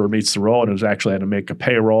where the rubber meets the road and has actually had to make a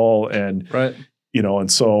payroll. And,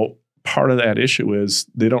 and so part of that issue is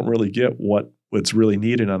they don't really get what's really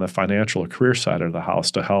needed on the financial or career side of the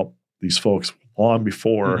house to help these folks long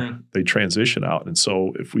before they transition out. And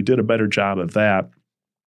so if we did a better job of that,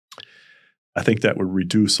 I think that would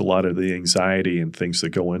reduce a lot of the anxiety and things that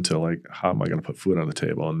go into how am I going to put food on the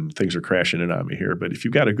table and things are crashing in on me here. But if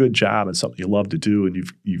you've got a good job and something you love to do and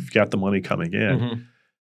you've got the money coming in,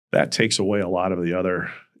 that takes away a lot of the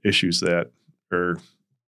other issues that are,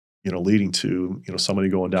 leading to, somebody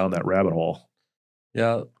going down that rabbit hole.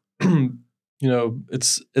 Yeah.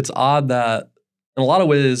 It's odd that in a lot of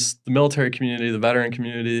ways, the military community, the veteran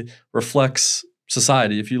community reflects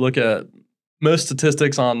society. If you look at most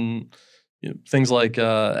statistics on things like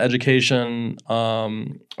education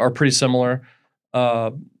are pretty similar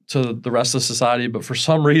to the rest of society, but for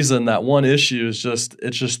some reason that one issue is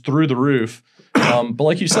just through the roof. But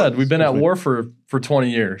like you said, we've been at war for 20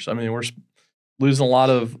 years. I mean, we're losing a lot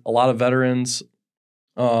of veterans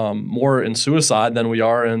more in suicide than we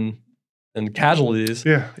are in casualties.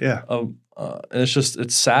 And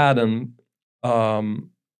it's sad. And,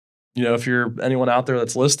 if you're anyone out there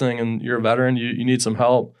that's listening and you're a veteran, you need some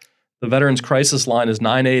help. The Veterans Crisis Line is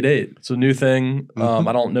 988. It's a new thing.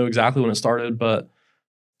 I don't know exactly when it started, but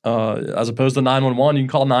as opposed to 911, you can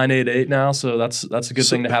call 988 now. So that's a good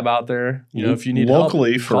thing to have out there. If you need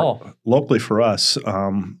locally help, call. Locally for us,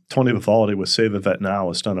 Tony Vivaldi with Save a Vet Now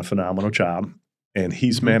has done a phenomenal job. And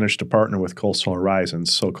he's managed to partner with Coastal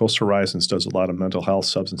Horizons. So Coastal Horizons does a lot of mental health,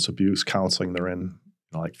 substance abuse counseling. They're in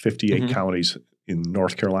 58 counties in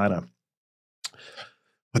North Carolina.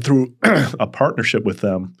 But through a partnership with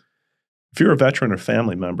them, if you're a veteran or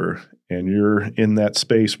family member and you're in that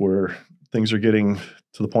space where things are getting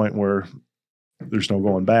to the point where there's no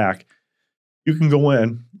going back, you can go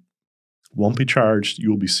in, won't be charged, you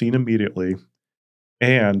will be seen immediately,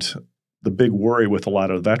 and the big worry with a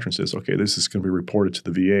lot of the veterans is, okay, this is going to be reported to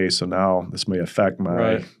the VA, so now this may affect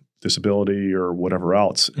my disability or whatever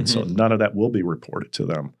else. And so none of that will be reported to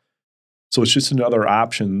them. So it's just another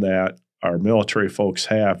option that our military folks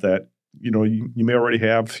have that, you may already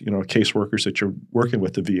have, caseworkers that you're working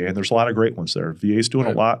with the VA, and there's a lot of great ones there. VA's doing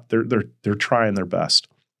a lot. They're trying their best.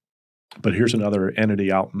 But here's another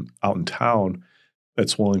entity out in town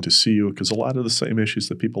that's willing to see you, because a lot of the same issues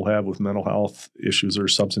that people have with mental health issues or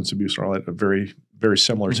substance abuse and all that are very, very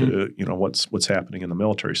similar to, what's happening in the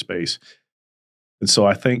military space. And so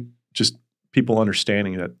I think just people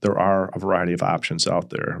understanding that there are a variety of options out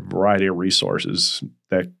there, a variety of resources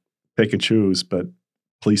that they can choose, but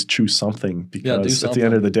please choose something, because at the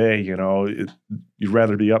end of the day, you'd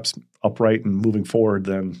rather be upright and moving forward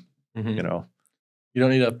than, You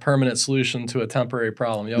don't need a permanent solution to a temporary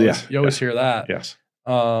problem. You always hear that. Yes.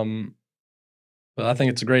 But I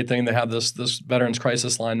think it's a great thing they have this Veterans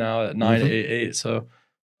Crisis Line now at 988. So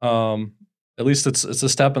at least it's a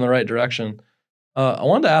step in the right direction. I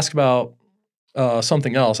wanted to ask about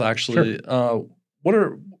something else, actually. Sure.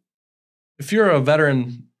 If you're a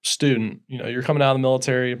veteran student, you're coming out of the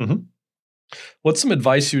military, what's some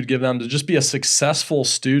advice you would give them to just be a successful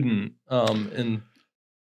student when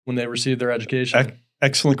they receive their education?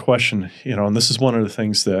 Excellent question. And this is one of the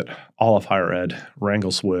things that all of higher ed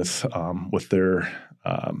wrangles with their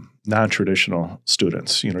non-traditional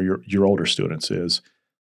students, your older students, is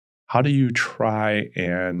how do you try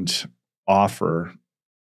and offer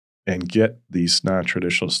and get these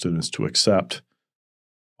non-traditional students to accept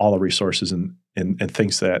all the resources and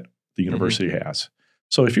things that the university has.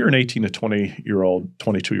 So if you're an 18 to 20-year-old,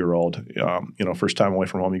 22-year-old, first time away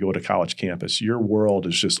from home, you go to college campus, your world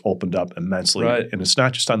is just opened up immensely. Right. And it's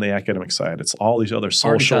not just on the academic side. It's all these other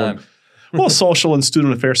social and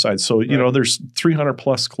student affairs sides. So, there's 300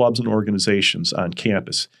 plus clubs and organizations on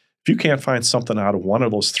campus. If you can't find something out of one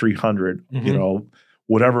of those 300,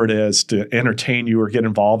 whatever it is, to entertain you or get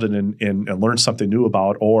involved in and learn something new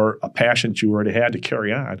about, or a passion that you already had to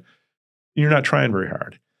carry on, you're not trying very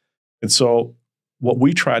hard. And so what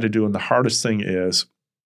we try to do, and the hardest thing is,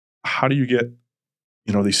 how do you get,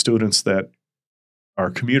 these students that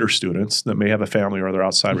are commuter students that may have a family or other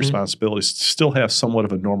outside responsibilities to still have somewhat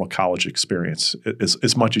of a normal college experience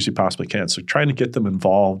as much as you possibly can. So trying to get them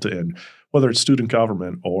involved in whether it's student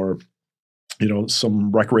government or,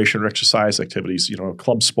 some recreation or exercise activities,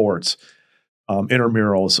 club sports,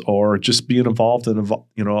 intramurals, or just being involved in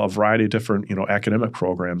a variety of different academic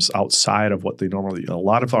programs outside of what they normally. A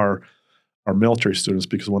lot of our military students,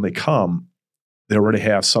 because when they come, they already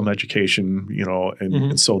have some education,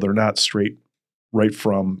 and so they're not right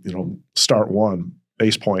from start one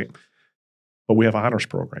base point. But we have honors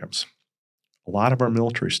programs. A lot of our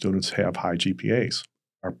military students have high GPAs,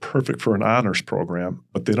 are perfect for an honors program,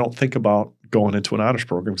 but they don't think about going into an honors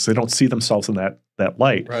program because they don't see themselves in that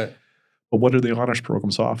light. Right. But what do the honors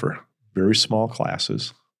programs offer? Very small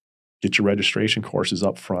classes, get your registration courses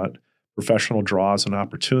up front, professional draws and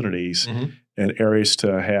opportunities, and areas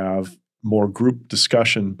to have more group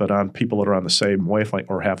discussion, but on people that are on the same wavelength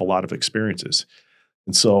or have a lot of experiences.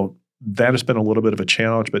 And so that has been a little bit of a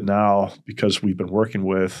challenge, but now because we've been working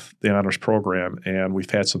with the honors program and we've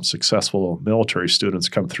had some successful military students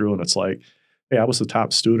come through, and it's like, hey, I was the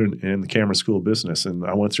top student in the Cameron School of Business and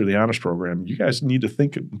I went through the honors program. You guys need to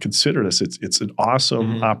think and consider this. It's an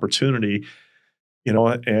awesome opportunity, and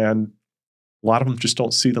a lot of them just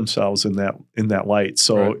don't see themselves in that light.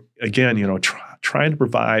 So again, trying to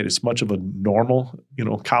provide as much of a normal,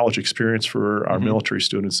 college experience for our military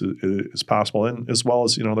students as possible, and as well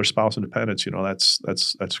as, their spouse and dependents,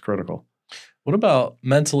 that's critical. What about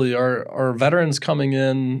mentally? Are veterans coming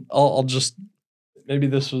in? I'll just, maybe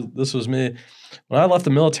this was me. When I left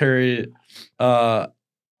the military, I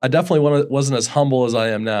definitely wasn't as humble as I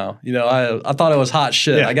am now. I thought I was hot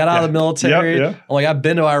shit. Yeah, I got out of the military. I'm like, I've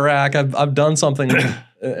been to Iraq. I've done something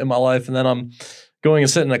in my life. And then I'm going and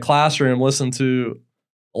sit in a classroom and listen to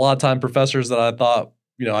a lot of time professors that I thought,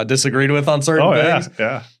 I disagreed with on certain things.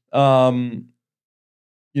 Yeah.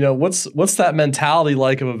 What's that mentality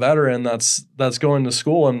like of a veteran that's going to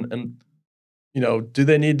school and do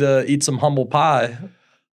they need to eat some humble pie,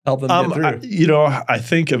 help them get through? I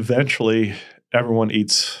think eventually everyone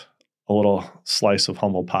eats a little slice of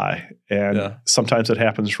humble pie. And sometimes it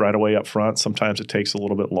happens right away up front. Sometimes it takes a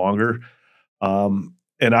little bit longer. And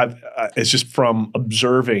it's just from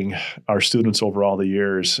observing our students over all the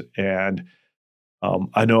years. And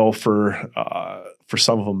I know for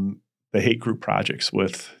some of them, they hate group projects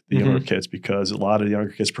with the younger kids because a lot of the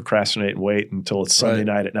younger kids procrastinate and wait until it's Sunday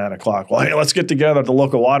night at 9 o'clock. Well, hey, let's get together at the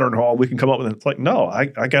local watering hole. We can come up with it. It's like, no, I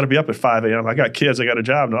got to be up at 5 a.m. I got kids. I got a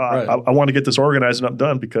job. No, I want to get this organized and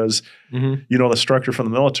done because, the structure from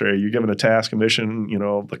the military, you're given a task, a mission,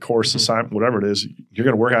 the course assignment, whatever it is, you're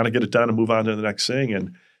going to work on it, get it done and move on to the next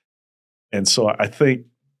thing. And so I think,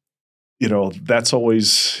 that's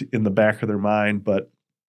always in the back of their mind. But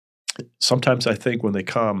sometimes I think when they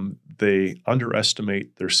come, they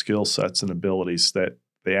underestimate their skill sets and abilities that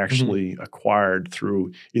they actually acquired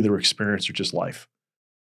through either experience or just life.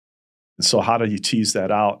 And so how do you tease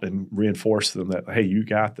that out and reinforce to them that, hey, you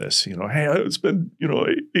got this? Hey, it's been,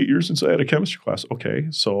 8 years since I had a chemistry class. Okay,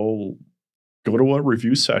 so go to a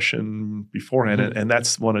review session beforehand. And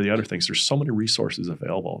that's one of the other things. There's so many resources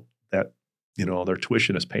available that, their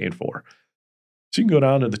tuition is paying for. So you can go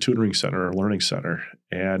down to the tutoring center or learning center,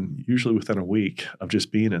 and usually within a week of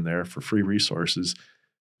just being in there for free resources,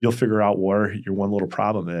 you'll figure out where your one little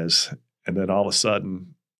problem is. And then all of a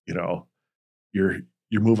sudden, you're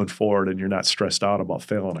moving forward and you're not stressed out about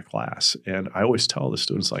failing a class. And I always tell the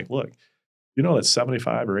students, like, look, that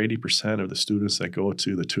 75 or 80% of the students that go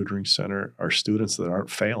to the tutoring center are students that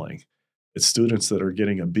aren't failing. It's students that are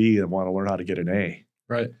getting a B and want to learn how to get an A.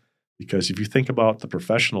 Right. Because if you think about the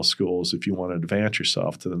professional schools, if you want to advance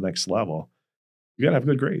yourself to the next level, you got to have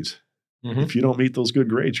good grades. If you don't meet those good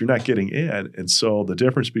grades, you're not getting in. And so the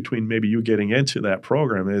difference between maybe you getting into that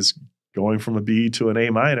program is going from a B to an A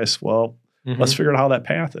minus. Well, let's figure out how that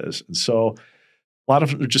path is. And so a lot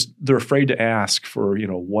of them they're afraid to ask for,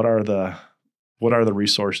 what are the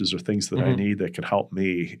resources or things that I need that can help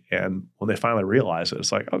me? And when they finally realize it,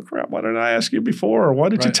 it's like, oh crap, why didn't I ask you before? Or why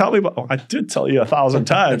did you tell me about? Oh, I did tell you 1,000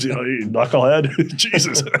 times, you knucklehead.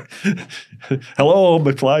 Jesus. Hello,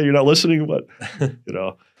 McFly, you're not listening, but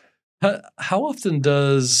How often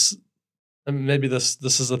does, maybe this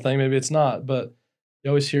is a thing, maybe it's not, but you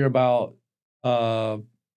always hear about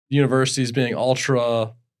universities being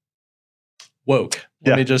ultra woke.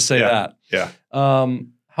 Let me just say that. Yeah.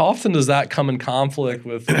 How often does that come in conflict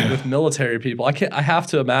with military people? I have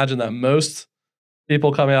to imagine that most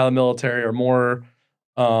people coming out of the military are more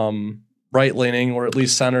right leaning, or at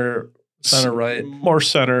least center right. More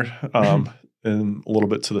center, and a little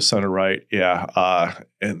bit to the center right. Yeah.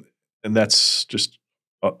 And that's just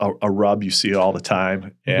a rub you see all the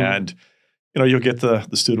time. And you'll get the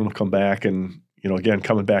student will come back and, again,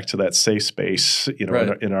 coming back to that safe space,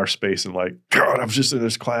 in our space, and like, God, I was just in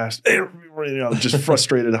this class, just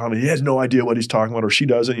frustrated how he has no idea what he's talking about, or she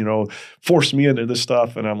doesn't, force me into this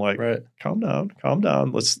stuff. And I'm like, calm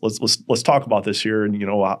down. Let's talk about this here. And,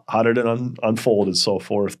 how did it unfold and so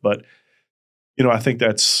forth. But, I think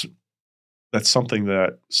that's something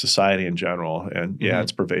that society in general, and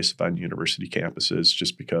it's pervasive on university campuses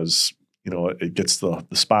just because, it gets the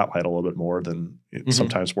spotlight a little bit more than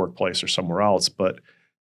sometimes workplace or somewhere else. But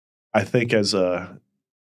I think as an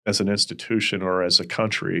institution or as a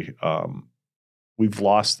country, we've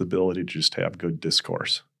lost the ability to just have good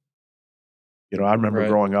discourse. I remember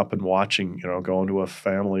growing up and watching, going to a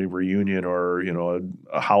family reunion or,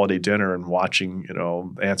 a holiday dinner and watching,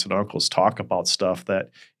 aunts and uncles talk about stuff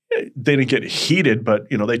that they didn't get heated,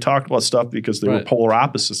 but, they talked about stuff because they were polar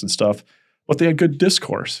opposites and stuff. But they had good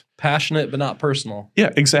discourse. Passionate, but not personal. Yeah,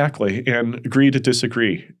 exactly. And agree to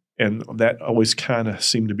disagree. And that always kind of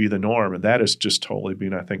seemed to be the norm. And that is just totally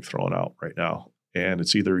being, I think, thrown out right now. And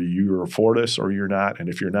it's either you're for this or you're not. And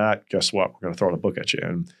if you're not, guess what? We're going to throw the book at you.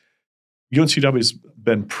 And UNCW's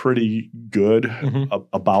been pretty good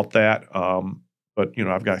about that. But,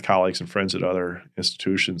 I've got colleagues and friends at other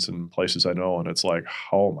institutions and places I know, and it's like,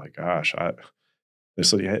 oh my gosh,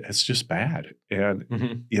 it's just bad. And,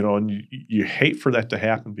 and you hate for that to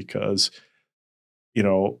happen because,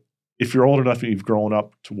 if you're old enough and you've grown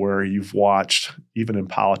up to where you've watched, even in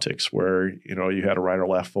politics, where, you had a right or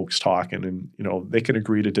left folks talking and, they can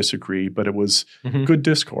agree to disagree, but it was good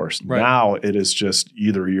discourse. Right. Now it is just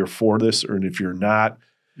either you're for this, or if you're not,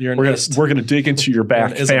 we're going to dig into your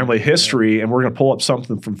back family history and we're going to pull up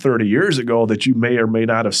something from 30 years ago that you may or may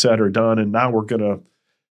not have said or done. And now we're going to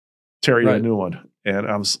tear you a new one. And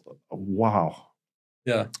I was, wow.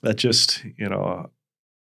 Yeah. That just,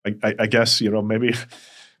 I guess, maybe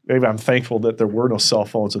I'm thankful that there were no cell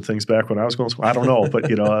phones and things back when I was going to school. I don't know. But,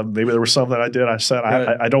 maybe there was something I did. I said,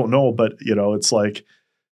 I don't know. But, it's like,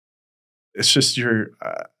 it's just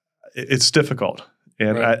it's difficult.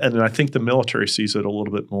 And I think the military sees it a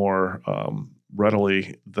little bit more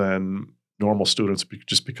readily than normal students,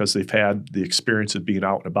 just because they've had the experience of being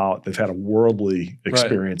out and about. They've had a worldly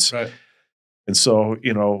experience. Right. And so,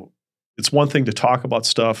 it's one thing to talk about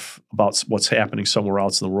stuff about what's happening somewhere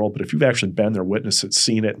else in the world, but if you've actually been there, witnessed it,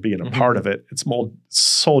 seen it, and being a part of it, it's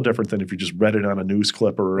so different than if you just read it on a news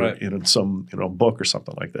clip or in some book or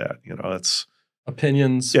something like that. It's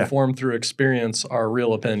opinions formed through experience are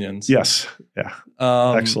real opinions. Yes, yeah,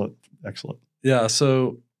 excellent. Yeah,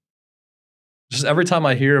 so just every time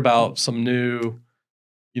I hear about some new,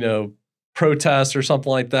 protest or something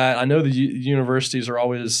like that, I know the universities are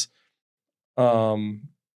always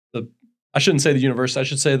I shouldn't say the university. I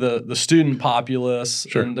should say the student populace.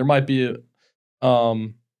 Sure. And there might be a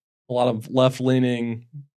lot of left-leaning,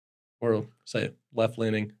 or say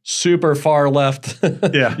left-leaning, super far left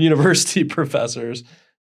university professors.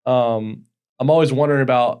 I'm always wondering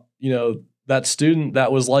about that student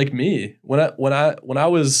that was like me when I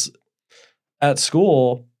was at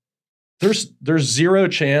school. There's zero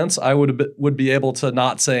chance I would be able to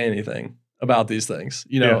not say anything about these things.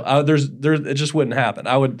 It just wouldn't happen.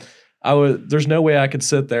 I would. There's no way I could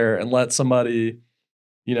sit there and let somebody,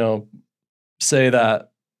 say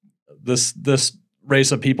that this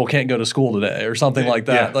race of people can't go to school today or something like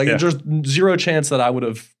that. There's zero chance that I would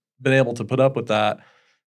have been able to put up with that.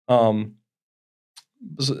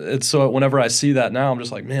 It's so whenever I see that now, I'm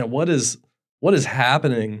just like, man, what is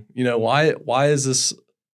happening? Why is this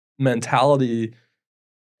mentality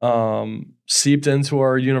seeped into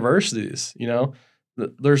our universities?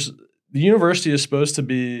 The university is supposed to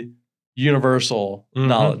be universal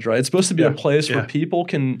knowledge, right? It's supposed to be a place where people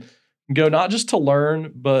can go not just to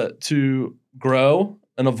learn, but to grow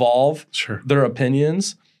and evolve their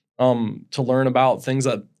opinions, to learn about things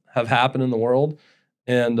that have happened in the world.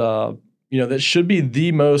 And, that should be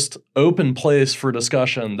the most open place for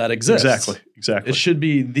discussion that exists. Exactly. It should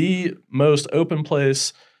be the most open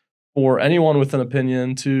place for anyone with an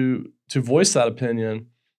opinion to voice that opinion.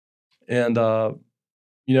 And,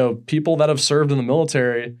 people that have served in the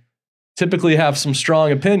military typically have some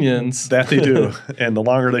strong opinions. That they do. And the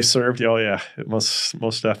longer they served, it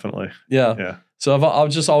most definitely. Yeah. So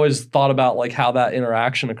I've just always thought about like how that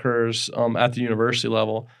interaction occurs at the university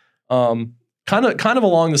level. Kind of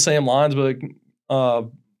along the same lines, but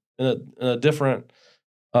in a different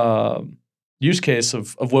use case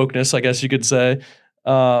of wokeness, I guess you could say.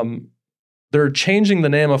 They're changing the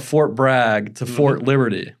name of Fort Bragg to Fort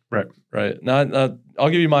Liberty. Right. Now, I'll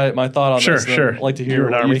give you my thought on this. Sure. I'd like to hear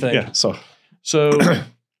what you think. Yeah, so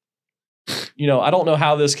I don't know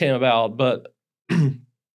how this came about, but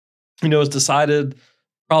it's decided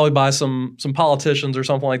probably by some politicians or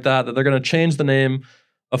something like that they're going to change the name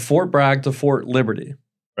of Fort Bragg to Fort Liberty.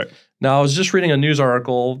 Right. Now, I was just reading a news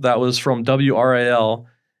article that was from WRAL,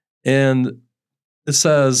 and it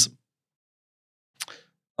says,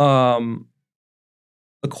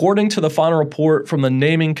 according to the final report from the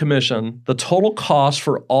Naming Commission, the total cost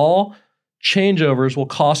for all changeovers will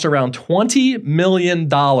cost around $20 million.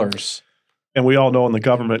 And we all know in the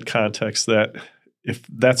government context that if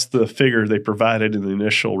that's the figure they provided in the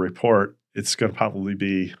initial report, it's going to probably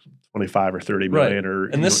be 25 or 30 million or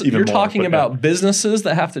and this even you're more, talking about businesses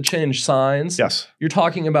that have to change signs. Yes. You're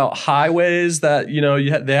talking about highways that,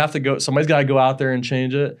 they have to go, somebody's got to go out there and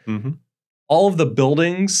change it. Mm-hmm. All of the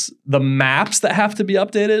buildings, the maps that have to be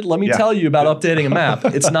updated. Let me tell you about updating a map.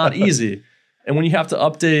 It's not easy. And when you have to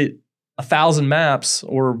update 1,000 maps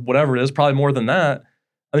or whatever it is, probably more than that.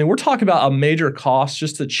 I mean, we're talking about a major cost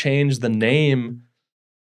just to change the name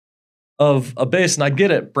of a base. And I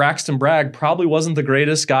get it. Braxton Bragg probably wasn't the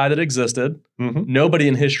greatest guy that existed. Mm-hmm. Nobody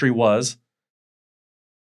in history was.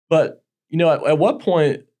 But, at what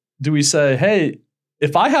point do we say, hey,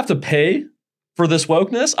 if I have to pay for this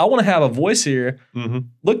wokeness, I want to have a voice here. Mm-hmm.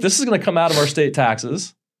 Look, this is going to come out of our state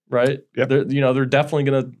taxes, right? Yep. They're definitely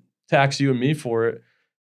going to tax you and me for it.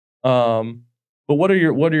 But what are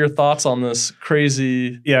your thoughts on this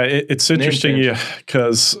crazy? Yeah, it's interesting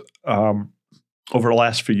because over the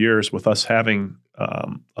last few years, with us having a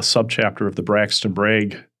subchapter of the Braxton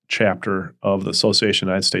Bragg chapter of the Association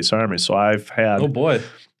of United States Army, so I've had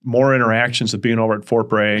more interactions of being over at Fort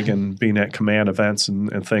Bragg and being at command events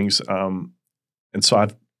and things. And so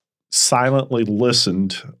I've silently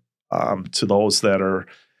listened to those that are,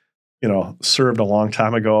 served a long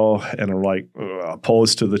time ago and are like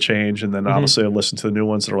opposed to the change. And then obviously I listen to the new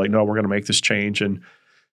ones that are like, no, we're going to make this change. And,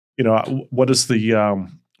 what is the,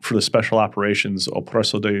 for the special operations,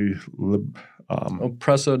 Oppresso de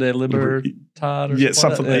Libertad? Or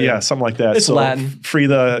something like that. It's so Latin. Free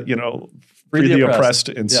the, free the oppressed.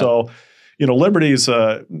 And so, liberty is,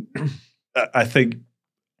 I think,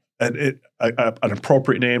 an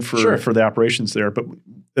appropriate name for the operations there. But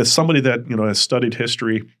as somebody that, has studied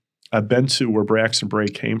history, I've been to where Braxton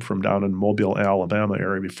Bragg came from down in Mobile, Alabama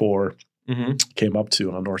area before. came up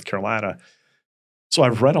to North Carolina. So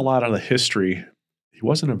I've read a lot of the history. He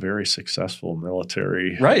wasn't a very successful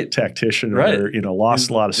military tactician, or lost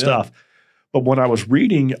a lot of stuff. But when I was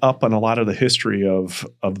reading up on a lot of the history of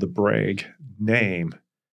the Bragg name,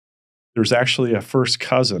 there's actually a first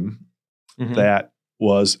cousin that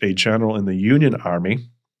was a general in the Union Army,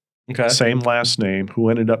 same last name, who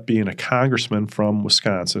ended up being a congressman from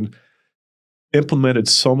Wisconsin, implemented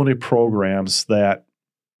so many programs that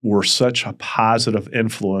were such a positive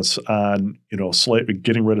influence on,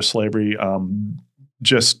 getting rid of slavery,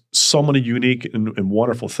 just so many unique and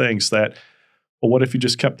wonderful things that, well, what if you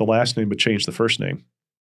just kept the last name but changed the first name?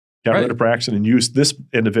 Got rid of Braxton and used this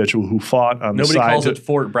individual who fought on the side. Nobody calls it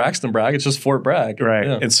Fort Braxton Bragg. It's just Fort Bragg. Right.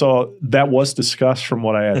 Yeah. And so that was discussed from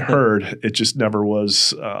what I had heard. It just never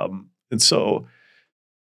was. And so,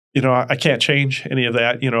 I can't change any of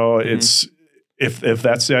that. It's if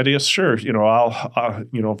that's the idea, sure.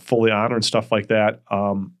 I'll fully honor and stuff like that.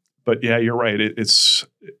 But yeah, you're right. It's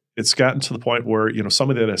gotten to the point where,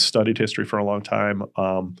 somebody that has studied history for a long time,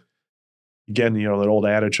 again, that old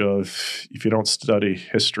adage of if you don't study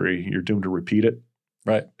history, you're doomed to repeat it.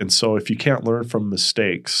 Right. And so if you can't learn from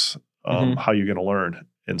mistakes, how are you going to learn?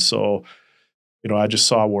 And so, I just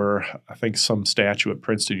saw where I think some statue at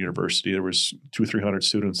Princeton University, there was 200-300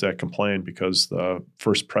 students that complained because the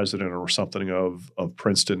first president or something of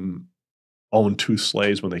Princeton owned 2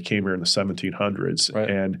 slaves when they came here in the 1700s.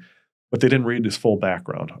 Right. But they didn't read his full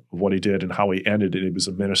background of what he did and how he ended it. He was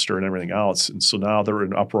a minister and everything else. And so now they're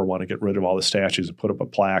in uproar, want to get rid of all the statues and put up a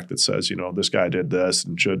plaque that says, this guy did this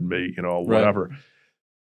and shouldn't be, whatever. Right.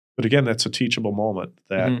 But again, that's a teachable moment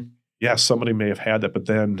that, somebody may have had that, but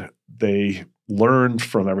then they learned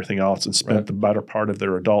from everything else and spent the better part of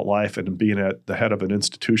their adult life and being at the head of an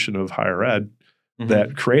institution of higher ed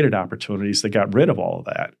that created opportunities that got rid of all of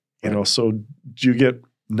that. So do you get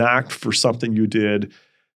knocked for something you did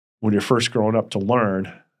when you're first growing up to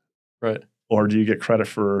learn, right? Or do you get credit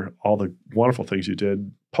for all the wonderful things you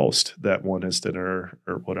did post that one instant or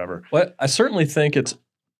whatever? Well, I certainly think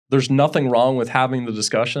there's nothing wrong with having the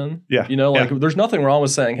discussion. Yeah. There's nothing wrong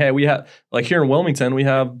with saying, hey, we have, like here in Wilmington, we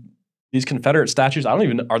have these Confederate statues. I don't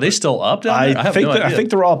even, are they still up down there? I think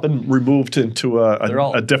they're all been removed into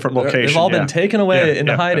a different location. They've all been taken away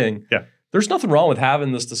into hiding. Yeah. There's nothing wrong with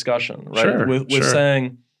having this discussion, right? Sure, with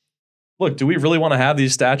saying, look, do we really want to have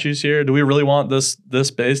these statues here? Do we really want this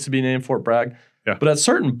base to be named Fort Bragg? Yeah. But at a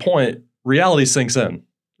certain point, reality sinks in,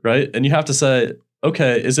 right? And you have to say,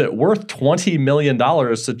 okay, is it worth $20 million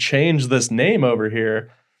to change this name over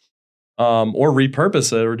here or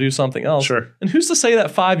repurpose it or do something else? Sure. And who's to say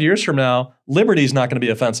that 5 years from now, liberty's not going to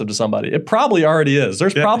be offensive to somebody? It probably already is.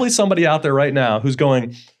 There's probably somebody out there right now who's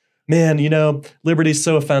going, man, liberty's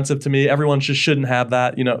so offensive to me. Everyone just shouldn't have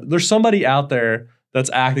that. There's somebody out there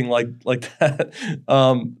that's acting like that.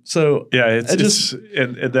 So yeah,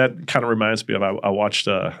 and that kind of reminds me of I watched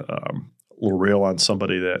a little reel on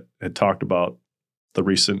somebody that had talked about the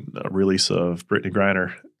recent release of Brittany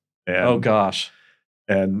Griner. And, oh gosh,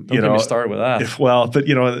 and don't get me started with that.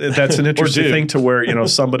 But that's an interesting thing to where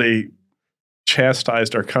somebody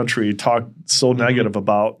chastised our country, talked so negative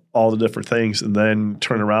about all the different things, and then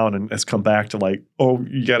turn around and has come back to like, oh,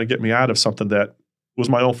 you got to get me out of something that was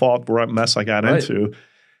my own fault, what mess I got into.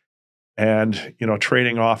 And,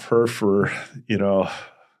 trading off her for,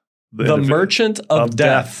 the merchant of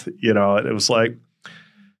death. It was like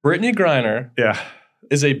Brittany Griner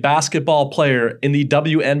is a basketball player in the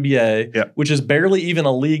WNBA, which is barely even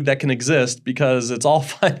a league that can exist because it's all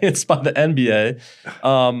financed by the NBA.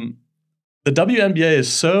 The WNBA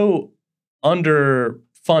is so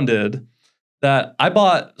underfunded that I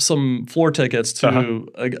bought some floor tickets to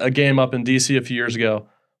a game up in DC a few years ago.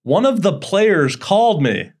 One of the players called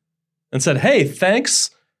me and said, hey, thanks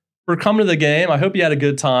for coming to the game. I hope you had a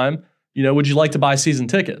good time. Would you like to buy season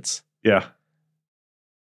tickets? Yeah.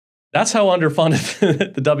 That's how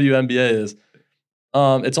underfunded the WNBA is.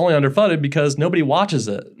 It's only underfunded because nobody watches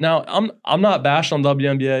it. Now, I'm not bashing on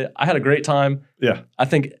WNBA. I had a great time. Yeah. I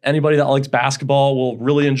think anybody that likes basketball will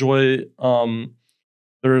really enjoy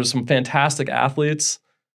there's some fantastic athletes.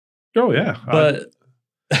 Oh yeah, but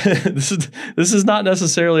this is not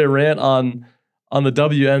necessarily a rant on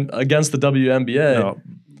the against the WNBA. No.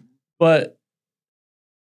 But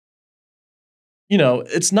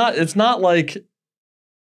it's not like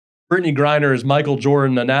Brittany Griner is Michael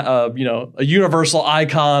Jordan, a universal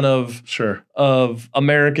icon of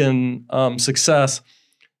American success.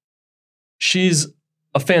 She's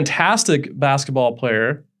a fantastic basketball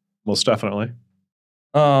player, most definitely.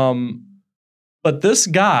 But this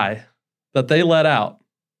guy that they let out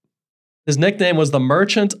His nickname was the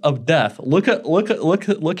Merchant of Death. Look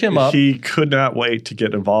him up. He could not wait to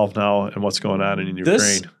get involved now in what's going on in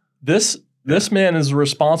Ukraine. This man is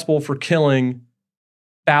responsible for killing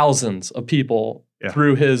thousands of people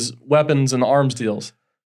through his weapons and arms deals.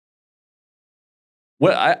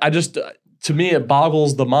 To me, it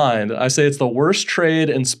boggles the mind. I say it's the worst trade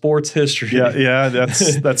in sports history. Yeah,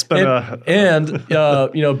 that's been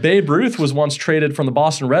Babe Ruth was once traded from the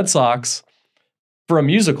Boston Red Sox for a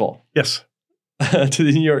musical. Yes. To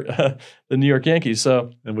the New York Yankees. So,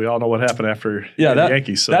 and we all know what happened after the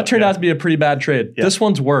Yankees. So, that turned out to be a pretty bad trade. Yeah. This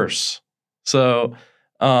one's worse. So,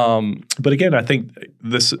 but again, I think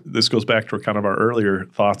this goes back to kind of our earlier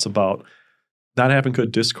thoughts about not having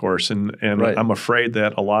good discourse, and right. I'm afraid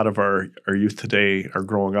that a lot of our youth today are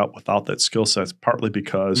growing up without that skill set, partly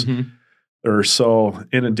because they're so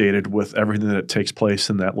inundated with everything that takes place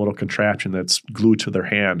in that little contraption that's glued to their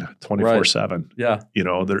hand 24/7. Right. Yeah.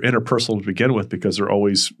 They're interpersonal to begin with because they're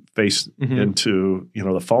always faced into,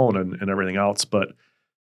 the phone and everything else. But,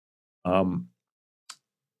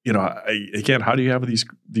 again, how do you have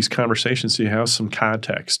these conversations? So you have some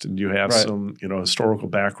context and you have some, historical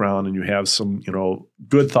background, and you have some,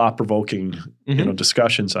 good thought-provoking,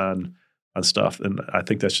 discussions on stuff. And I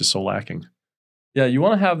think that's just so lacking. Yeah, you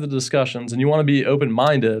want to have the discussions and you want to be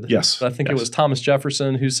open-minded. Yes. But I think it was Thomas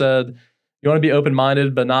Jefferson who said, you want to be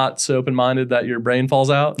open-minded, but not so open-minded that your brain falls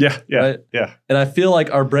out. Yeah. Right? Yeah. And I feel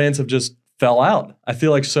like our brains have just fell out. I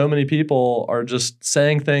feel like so many people are just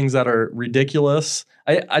saying things that are ridiculous.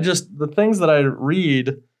 The things that I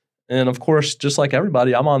read, and of course, just like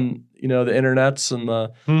everybody, I'm on, the internets and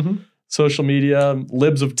the social media,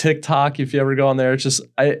 libs of TikTok, if you ever go on there. It's just,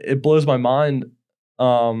 it blows my mind,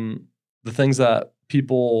 the things that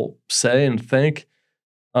people say and think.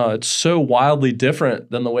 It's so wildly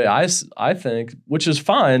different than the way I think, which is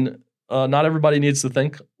fine. Not everybody needs to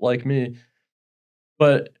think like me.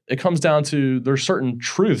 But it comes down to there's certain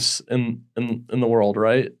truths in the world,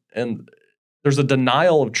 right? And there's a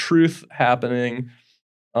denial of truth happening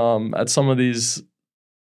at some of these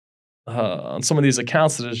on some of these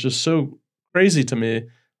accounts that is just so crazy to me.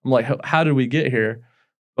 I'm like, how did we get here?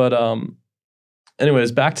 But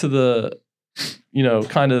anyways, back to the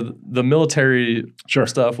kind of the military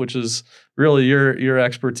stuff, which is really your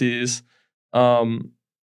expertise. You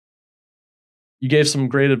gave some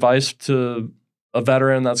great advice to a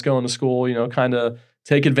veteran that's going to school, kind of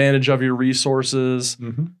take advantage of your resources,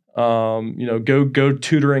 go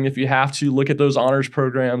tutoring if you have to, look at those honors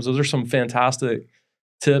programs. Those are some fantastic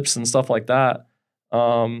tips and stuff like that.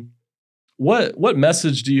 What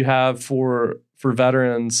message do you have for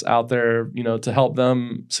veterans out there, to help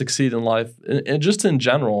them succeed in life and just in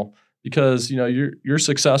general, because, you're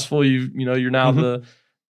successful, you're now the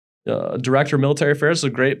director of military affairs. It's a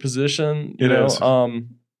great position, It is.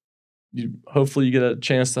 Hopefully you get a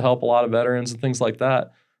chance to help a lot of veterans and things like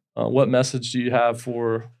that. What message do you have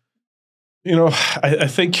for? I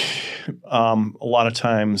think a lot of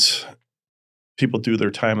times people do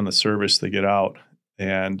their time in the service, they get out,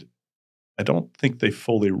 and I don't think they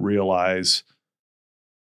fully realize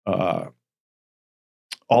all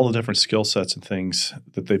the different skill sets and things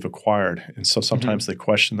that they've acquired. And so sometimes they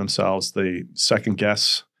question themselves, they second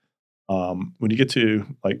guess. When you get to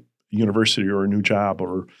like university or a new job,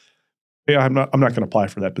 or hey, I'm not going to apply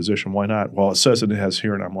for that position. Why not? Well, it says it has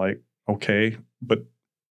here. And I'm like, okay, but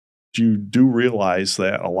you do realize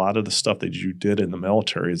that a lot of the stuff that you did in the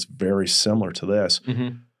military is very similar to this.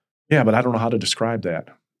 Yeah, but I don't know how to describe that.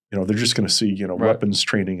 They're just going to see, weapons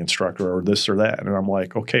training instructor or this or that. And I'm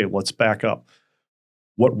like, okay, let's back up.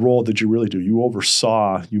 What role did you really do? You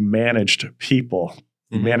oversaw, you managed people,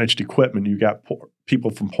 you managed equipment. You got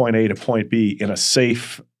people from point A to point B in a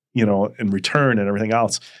safe, in return and everything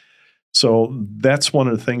else. So that's one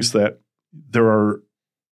of the things that there are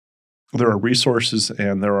resources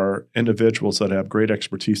and there are individuals that have great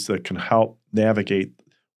expertise that can help navigate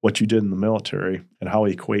what you did in the military and how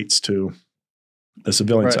it equates to the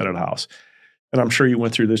civilian side of the house. And I'm sure you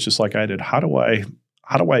went through this just like I did. How do I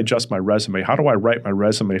adjust my resume? How do I write my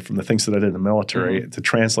resume from the things that I did in the military to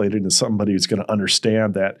translate it into somebody who's going to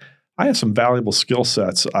understand that I have some valuable skill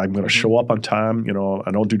sets. I'm going to show up on time.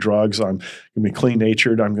 I don't do drugs. I'm going to be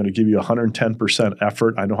clean-natured. I'm going to give you 110%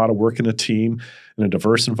 effort. I know how to work in a team in a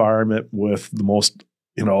diverse environment with the most,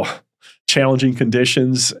 challenging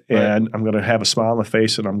conditions. And I'm going to have a smile on the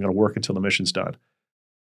face, and I'm going to work until the mission's done.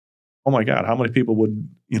 Oh my God, how many people would,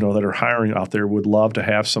 that are hiring out there would love to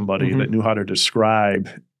have somebody that knew how to describe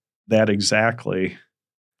that exactly.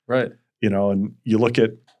 Right. And you look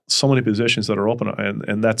at so many positions that are open,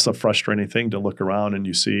 and that's a frustrating thing to look around and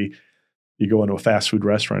you see, You go into a fast food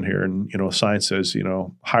restaurant here and, a sign says,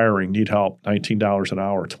 hiring, need help, $19 an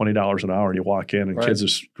hour, $20 an hour. And you walk in and kids are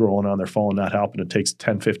scrolling on their phone, not helping. It takes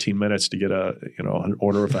 10, 15 minutes to get an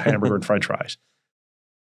order of a hamburger and french fries.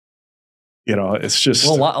 It's just.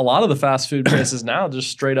 Well, a lot of the fast food places now just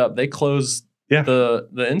straight up, they close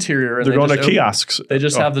the interior. And they're going to kiosks. They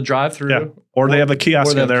just have the drive-through. Yeah. Or they have a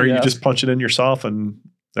kiosk in there. You just punch it in yourself and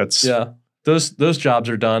that's. Yeah. Those jobs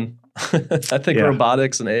are done. I think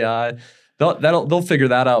robotics and AI, they'll figure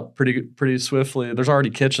that out pretty swiftly. There's already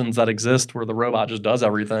kitchens that exist where the robot just does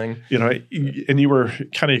everything. And you were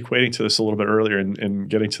kind of equating to this a little bit earlier and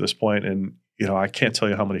getting to this point. And, I can't tell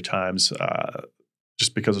you how many times,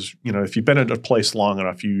 just because, if you've been in a place long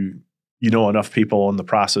enough, you know enough people and the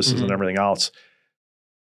processes and everything else.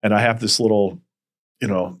 And I have this little,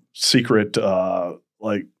 secret,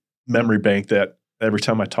 memory bank that every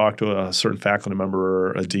time I talk to a certain faculty member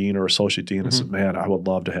or a dean or associate dean, I said, man, I would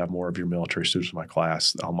love to have more of your military students in my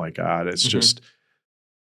class. Oh my God. It's just,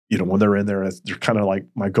 when they're in there, they're kind of like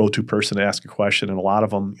my go-to person to ask a question. And a lot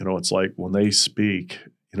of them, it's like when they speak,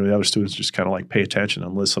 the other students just kind of like pay attention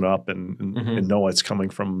and listen up and know it's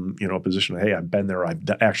coming from, a position of, hey, I've been there. I've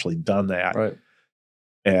actually done that. Right.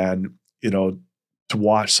 And, to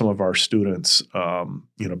watch some of our students,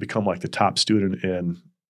 become like the top student in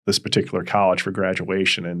this particular college for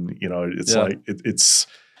graduation. And, it's like, it's,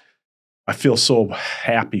 I feel so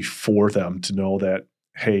happy for them to know that,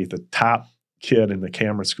 hey, the top kid in the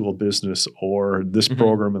Cameron School of Business or this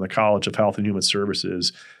program in the College of Health and Human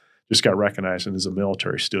Services just got recognized as a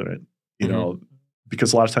military student,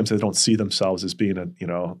 because a lot of times they don't see themselves as being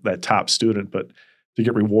that top student, but to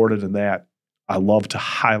get rewarded in that, I love to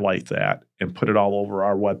highlight that and put it all over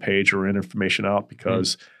our webpage or in information out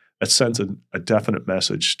because it sends a definite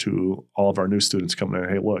message to all of our new students coming in.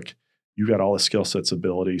 Hey, look, you got all the skill sets,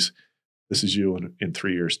 abilities. This is you in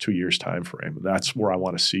 3 years, 2 years time frame. And that's where I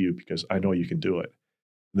want to see you because I know you can do it.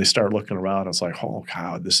 And they start looking around. It's like, oh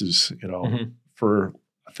God, this is, for,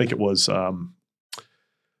 I think it was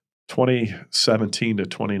 2017 to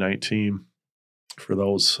 2019 for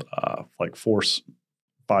those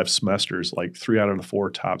 5 semesters, like 3 out of the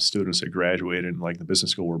 4 top students that graduated in like the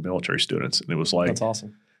business school were military students. And it was like, that's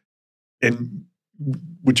awesome. And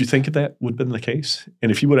would you think that would have been the case?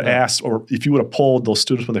 And if you would have asked, or if you would have polled those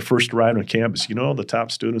students when they first arrived on campus, the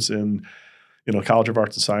top students in, College of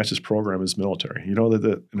Arts and Sciences program is military.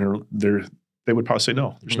 That they would probably say,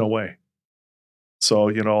 no, there's no way. So,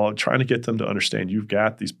 I'm trying to get them to understand you've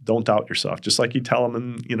got these, don't doubt yourself. Just like you tell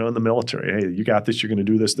them in the military, hey, you got this, you're going to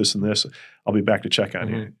do this, this, and this. I'll be back to check on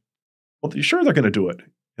you. Well, you're sure they're going to do it.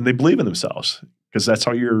 And they believe in themselves because that's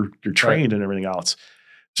how you're trained and everything else.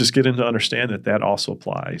 Just get them to understand that also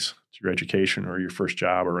applies to your education or your first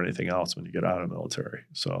job or anything else when you get out of the military.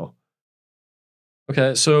 So,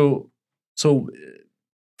 okay. So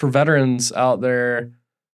for veterans out there,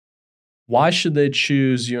 why should they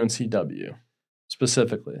choose UNCW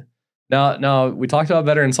specifically? Now we talked about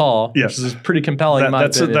Veterans Hall, which is pretty compelling.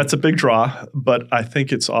 That's a big draw, but I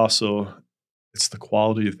think it's the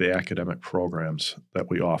quality of the academic programs that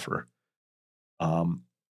we offer. A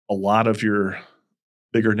lot of your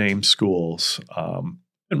bigger name schools,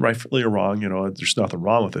 and rightfully or wrong, there's nothing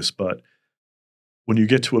wrong with this, but when you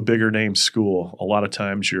get to a bigger name school, a lot of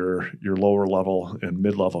times your lower level and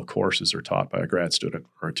mid-level courses are taught by a grad student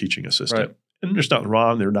or a teaching assistant. Right. And there's nothing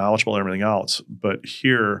wrong. They're knowledgeable and everything else. But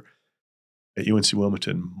here at UNC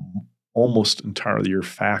Wilmington, almost entirely your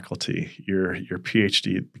faculty, your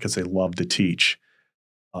PhD, because they love to teach,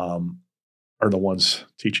 are the ones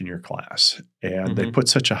teaching your class. And they put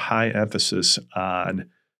such a high emphasis on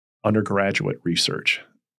undergraduate research.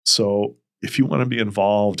 So if you want to be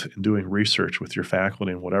involved in doing research with your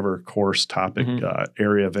faculty in whatever course, topic,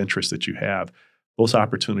 area of interest that you have, those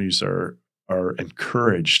opportunities are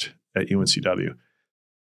encouraged at UNCW.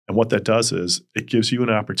 And what that does is it gives you an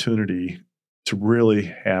opportunity to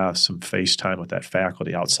really have some face time with that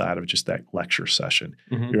faculty outside of just that lecture session.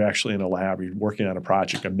 You're actually in a lab, you're working on a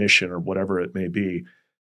project, a mission, or whatever it may be,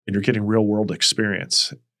 and you're getting real world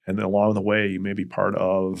experience. And then along the way, you may be part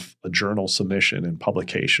of a journal submission and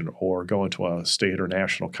publication or going to a state or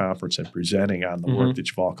national conference and presenting on the work that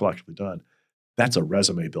you've all collectively done. That's a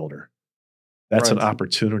resume builder. That's an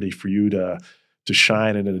opportunity for you to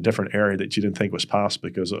shine in a different area that you didn't think was possible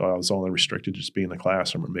because I was only restricted to just being in the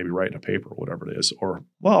classroom or maybe writing a paper or whatever it is. Or,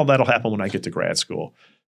 well, that'll happen when I get to grad school.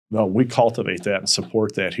 No, we cultivate that and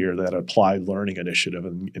support that here, that applied learning initiative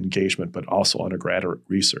and engagement, but also undergraduate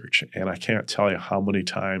research. And I can't tell you how many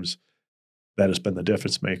times that has been the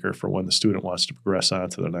difference maker for when the student wants to progress on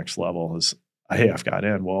to the next level is, hey, I've got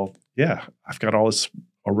in. Well, yeah, I've got all this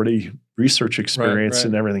already research experience right.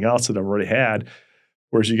 and everything else that I've already had.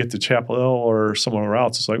 Whereas you get to Chapel Hill or somewhere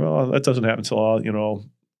else, it's like, well, that doesn't happen until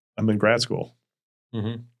I'm in grad school.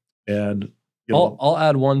 Mm-hmm. And I'll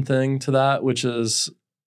add one thing to that, which is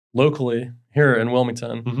locally here in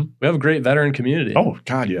Wilmington, we have a great veteran community. Oh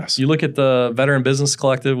God, yes. You look at the Veteran Business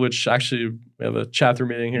Collective, which actually we have a chapter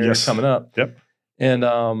meeting here coming up. Yep. And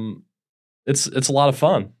it's a lot of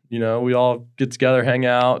fun. We all get together, hang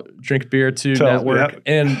out, drink beer too, network,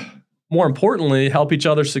 and more importantly, help each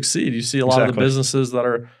other succeed. You see a lot of the businesses that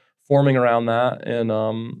are forming around that,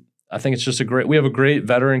 and I think it's just we have a great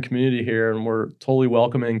veteran community here, and we're totally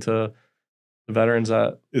welcoming to the veterans.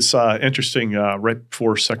 It's interesting. Right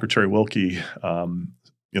before Secretary Wilkie,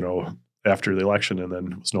 after the election, and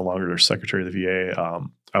then was no longer Secretary of the VA,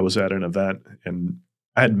 I was at an event, and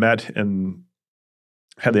I had met and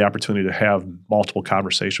had the opportunity to have multiple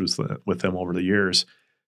conversations with him over the years.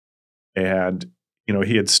 And,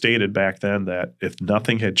 he had stated back then that if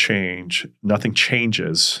nothing changes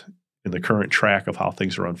in the current track of how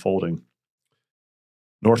things are unfolding,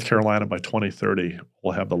 North Carolina by 2030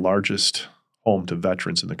 will have the largest home to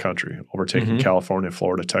veterans in the country, overtaking California,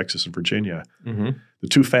 Florida, Texas, and Virginia. The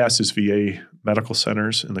two fastest VA medical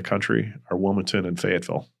centers in the country are Wilmington and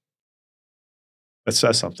Fayetteville. That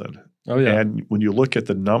says something. Oh, yeah. And when you look at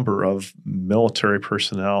the number of military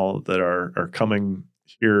personnel that are coming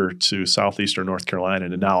here to southeastern North Carolina,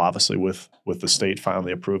 and now obviously with the state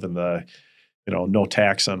finally approving the no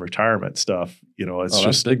tax on retirement stuff, it's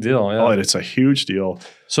just a big deal. Yeah. Oh, it's a huge deal.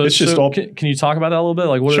 So it's just can you talk about that a little bit?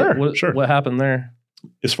 Like what happened there?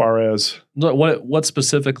 As far as what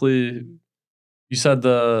specifically? You said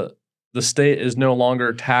the state is no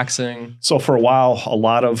longer taxing. So for a while, a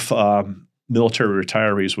lot of military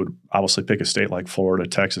retirees would obviously pick a state like Florida,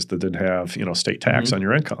 Texas that didn't have, state tax on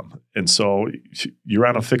your income. And so you're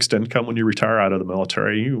on a fixed income when you retire out of the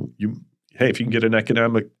military. Hey, if you can get an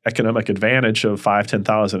economic advantage of $5,000,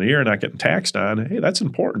 $10,000 a year not getting taxed on, hey, that's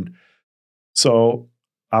important. So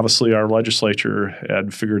obviously our legislature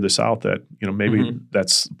had figured this out that, maybe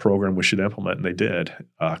that's the program we should implement, and they did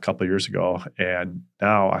a couple of years ago. And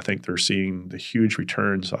now I think they're seeing the huge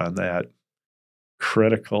returns on that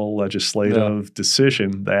critical legislative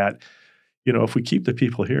decision that, if we keep the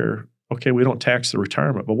people here, okay, we don't tax the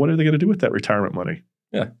retirement, but what are they going to do with that retirement money?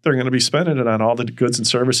 Yeah. They're going to be spending it on all the goods and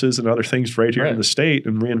services and other things right here in the state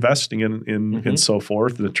and reinvesting in and so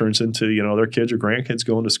forth. And it turns into, their kids or grandkids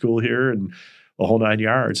going to school here and the whole 9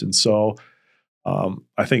 yards. And so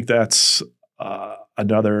I think that's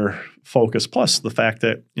another focus. Plus the fact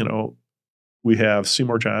that, we have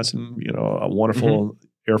Seymour Johnson, a wonderful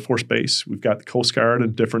Air Force base. We've got the Coast Guard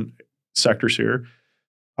in different sectors here.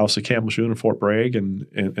 Obviously Camp Lejeune and Fort Bragg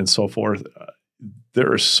and so forth.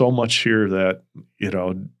 There is so much here that,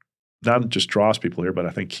 not just draws people here, but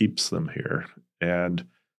I think keeps them here. And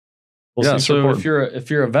so if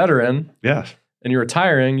you're a veteran and you're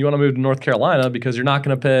retiring, you want to move to North Carolina because you're not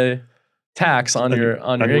going to pay tax on your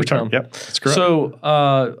income. Yep, that's correct. So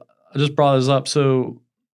I just brought this up. So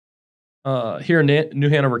here in New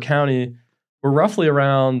Hanover County, we're roughly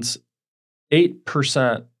around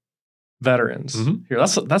 8% veterans here.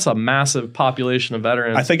 That's a massive population of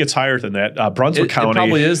veterans. I think it's higher than that. Brunswick County. It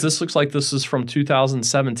probably is. This looks like this is from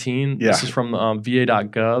 2017. Yeah. This is from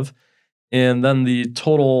va.gov. And then the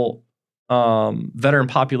total veteran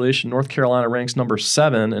population, North Carolina ranks number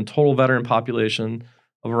 7 in total veteran population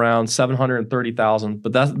of around 730,000.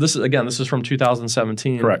 But this is from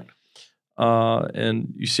 2017. Correct.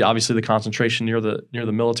 And you see obviously the concentration near the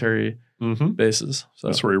military bases. So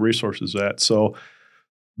that's where your resources at. So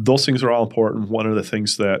those things are all important. One of the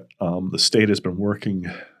things that the state has been working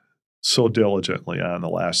so diligently on the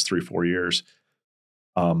last 3-4 years,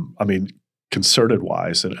 concerted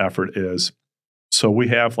wise and effort is, so we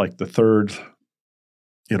have like the third,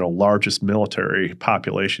 largest military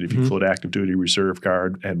population, if you include active duty, reserve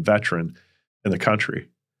guard, and veteran in the country.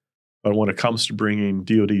 But when it comes to bringing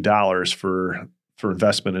DoD dollars for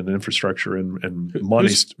investment in infrastructure and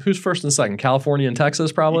money. Who's first and second? California and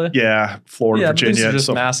Texas, probably? Yeah, Florida, Virginia. These are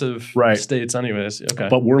just massive states anyways. Okay.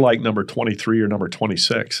 But we're like number 23 or number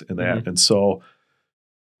 26 in that. And so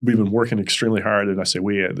we've been working extremely hard. And I say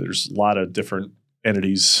there's a lot of different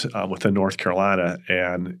entities within North Carolina.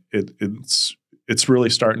 And it's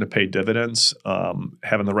really starting to pay dividends.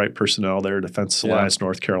 Having the right personnel there, Defense Alliance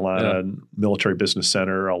North Carolina, Military Business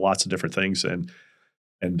Center, lots of different things. And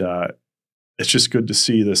it's just good to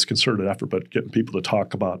see this concerted effort, but getting people to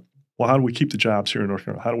talk about, well, how do we keep the jobs here in North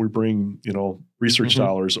Carolina? How do we bring, research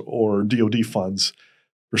dollars or DoD funds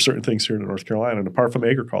for certain things here in North Carolina? And apart from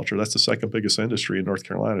agriculture, that's the second biggest industry in North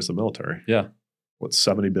Carolina is the military. Yeah. what,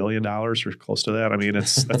 $70 billion or close to that. I mean,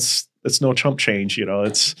 it's no chump change, you know.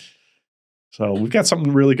 So we've got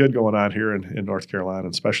something really good going on here in North Carolina,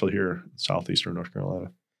 especially here in southeastern North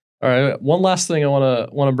Carolina. All right, one last thing I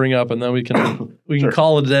want to bring up, and then we can Sure.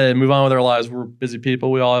 call it a day and move on with our lives. We're busy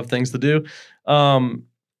people. We all have things to do.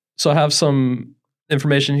 So I have some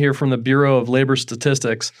information here from the Bureau of Labor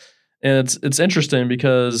Statistics, and it's interesting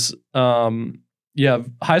because you have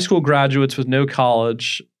high school graduates with no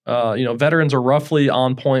college. Veterans are roughly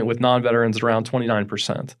on point with non-veterans, around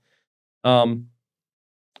 29%.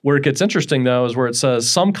 Where it gets interesting, though, is where it says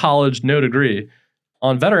some college, no degree.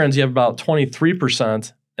 On veterans, you have about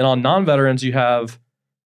 23%, and on non-veterans, you have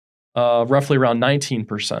roughly around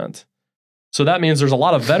 19%. So that means there's a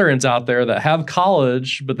lot of veterans out there that have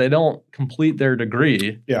college, but they don't complete their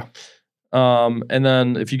degree. Yeah. And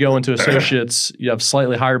then if you go into associates, you have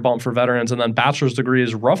slightly higher bump for veterans, and then bachelor's degree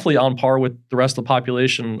is roughly on par with the rest of the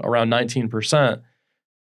population, around 19%.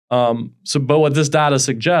 But what this data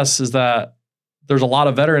suggests is that there's a lot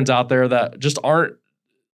of veterans out there that just aren't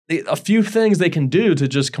a few things they can do to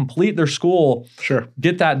just complete their school, Sure,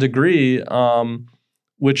 get that degree,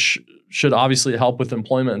 which should obviously help with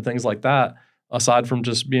employment and things like that, aside from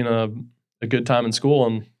just being a good time in school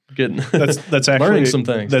and getting that's actually learning some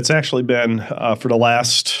things. That's actually been for the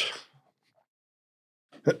last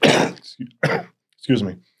excuse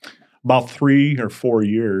me, about 3 or 4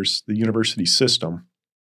 years, the university system,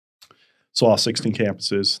 so all 16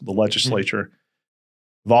 campuses, the legislature,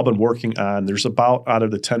 have all been working on, there's about, out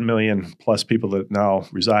of the 10 million plus people that now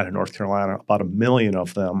reside in North Carolina, about 1 million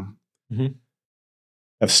of them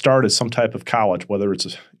have started some type of college, whether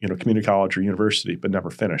it's community college or university, but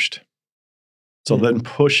never finished. So then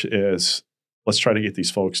push is, let's try to get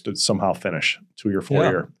these folks to somehow finish 2 or 4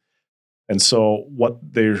 year. And so what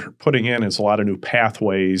they're putting in is a lot of new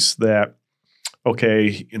pathways that,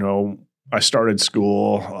 okay, I started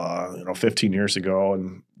school, 15 years ago,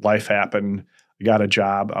 and life happened. I got a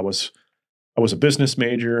job. I was a business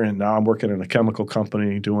major, and now I'm working in a chemical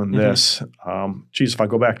company doing this. If I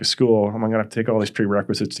go back to school, am I going to have to take all these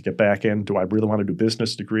prerequisites to get back in? Do I really want to do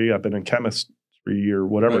business degree? I've been in chemistry or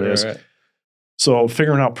whatever it is. Right. So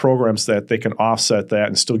figuring out programs that they can offset that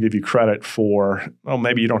and still give you credit for,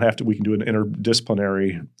 maybe you don't have to, we can do an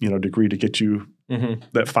interdisciplinary, degree to get you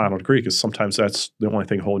that final degree, because sometimes that's the only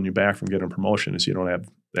thing holding you back from getting a promotion is you don't have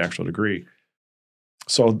the actual degree.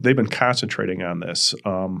 So they've been concentrating on this.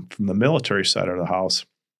 From the military side of the house,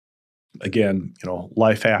 again,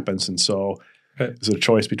 life happens. And so is it a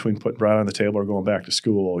choice between putting bread on the table or going back to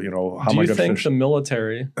school? How am I going to finish? Do you think the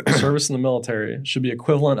military, service in the military, should be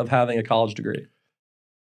equivalent of having a college degree?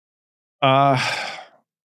 I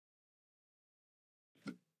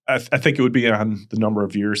think it would be on the number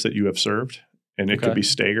of years that you have served, and it could be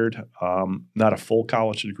staggered. Not a full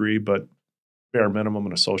college degree, but bare minimum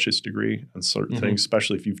an associate's degree on certain things,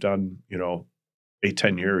 especially if you've done,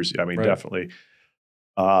 8-10 years. I mean, definitely.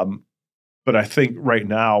 But I think right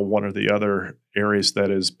now, one of the other areas that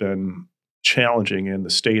has been challenging, and the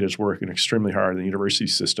state is working extremely hard, and the university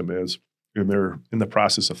system is, and they're in the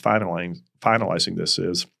process of finalizing this,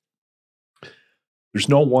 is there's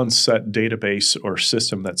no one set database or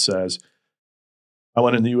system that says, I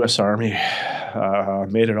went in the U.S. Army,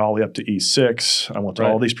 made it all the way up to E6. I went to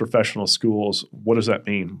all these professional schools. What does that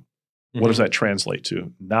mean? What does that translate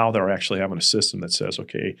to? Now they're actually having a system that says,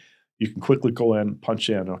 okay, you can quickly go in, punch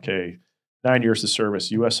in, okay, 9 years of service,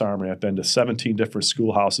 U.S. Army. I've been to 17 different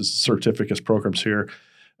schoolhouses, certificates, programs here,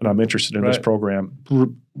 and I'm interested in this program.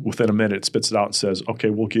 Within a minute, it spits it out and says, okay,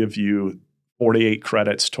 we'll give you 48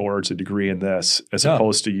 credits towards a degree in this, as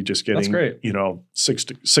opposed to you just getting,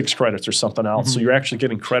 6 credits or something else. So you're actually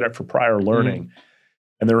getting credit for prior learning.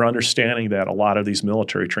 And they're understanding that a lot of these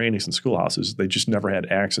military trainings and schoolhouses, they just never had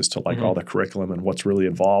access to all the curriculum and what's really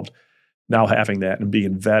involved. Now having that and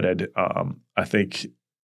being vetted, I think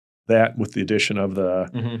that with the addition of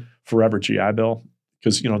the Forever GI Bill,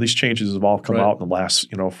 because, these changes have all come out in the last,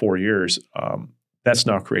 4 years, that's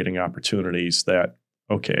now creating opportunities that,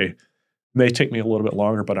 okay, may take me a little bit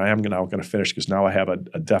longer, but I am now going to finish because now I have a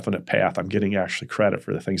definite path. I'm getting actually credit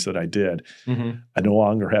for the things that I did. I no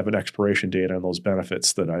longer have an expiration date on those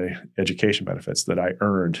benefits education benefits that I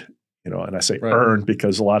earned, and I say earned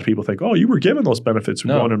because a lot of people think, oh, you were given those benefits.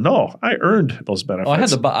 No, I earned those benefits.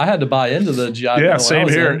 I had to buy into the GI Bill. Yeah, same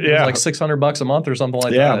here. It was like $600 a month or something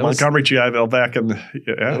like that. Yeah, Montgomery GI Bill back in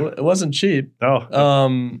it wasn't cheap.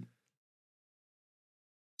 No.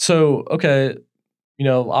 So, okay.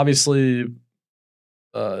 Obviously,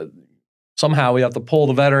 somehow we have to pull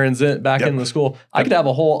the veterans back into the school. I could have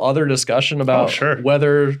a whole other discussion about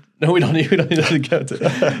whether we don't need to go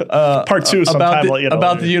to part two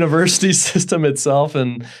about the university system itself,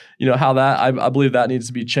 and how that I believe that needs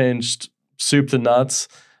to be changed soup to nuts.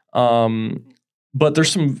 But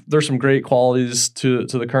there's some great qualities to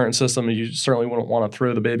the current system, and you certainly wouldn't want to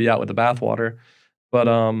throw the baby out with the bathwater. But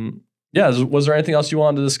was there anything else you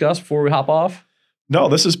wanted to discuss before we hop off? No,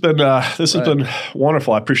 this has been been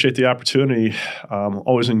wonderful. I appreciate the opportunity.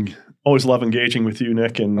 Always love engaging with you,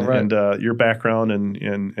 Nick, and your background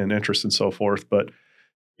and interest and so forth. But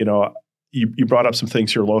you brought up some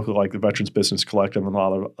things here locally, like the Veterans Business Collective and a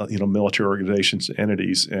lot of military organizations,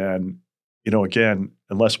 entities, and again,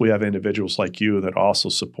 unless we have individuals like you that also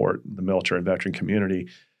support the military and veteran community,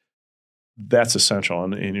 that's essential.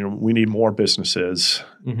 And we need more businesses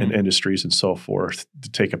and industries and so forth to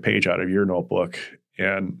take a page out of your notebook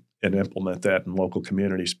and implement that in local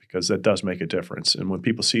communities, because that does make a difference. And when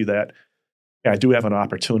people see that, I do have an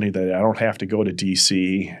opportunity that I don't have to go to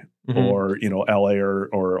DC or LA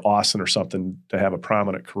or Austin or something to have a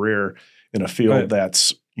prominent career in a field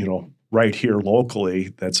that's right here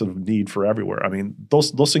locally, that's a need for everywhere. I mean,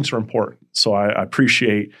 those things are important. So I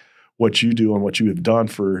appreciate what you do and what you have done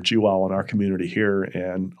for GWOW in our community here,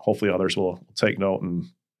 and hopefully others will take note and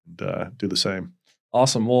do the same.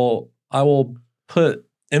 Awesome. Well, I will put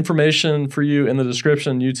information for you in the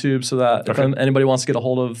description, YouTube, so that if anybody wants to get a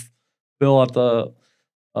hold of Bill at the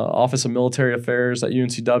Office of Military Affairs at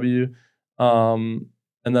UNCW,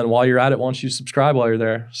 and then while you're at it, why don't you subscribe while you're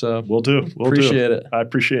there? So we'll do. Appreciate it. I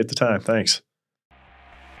appreciate the time. Thanks.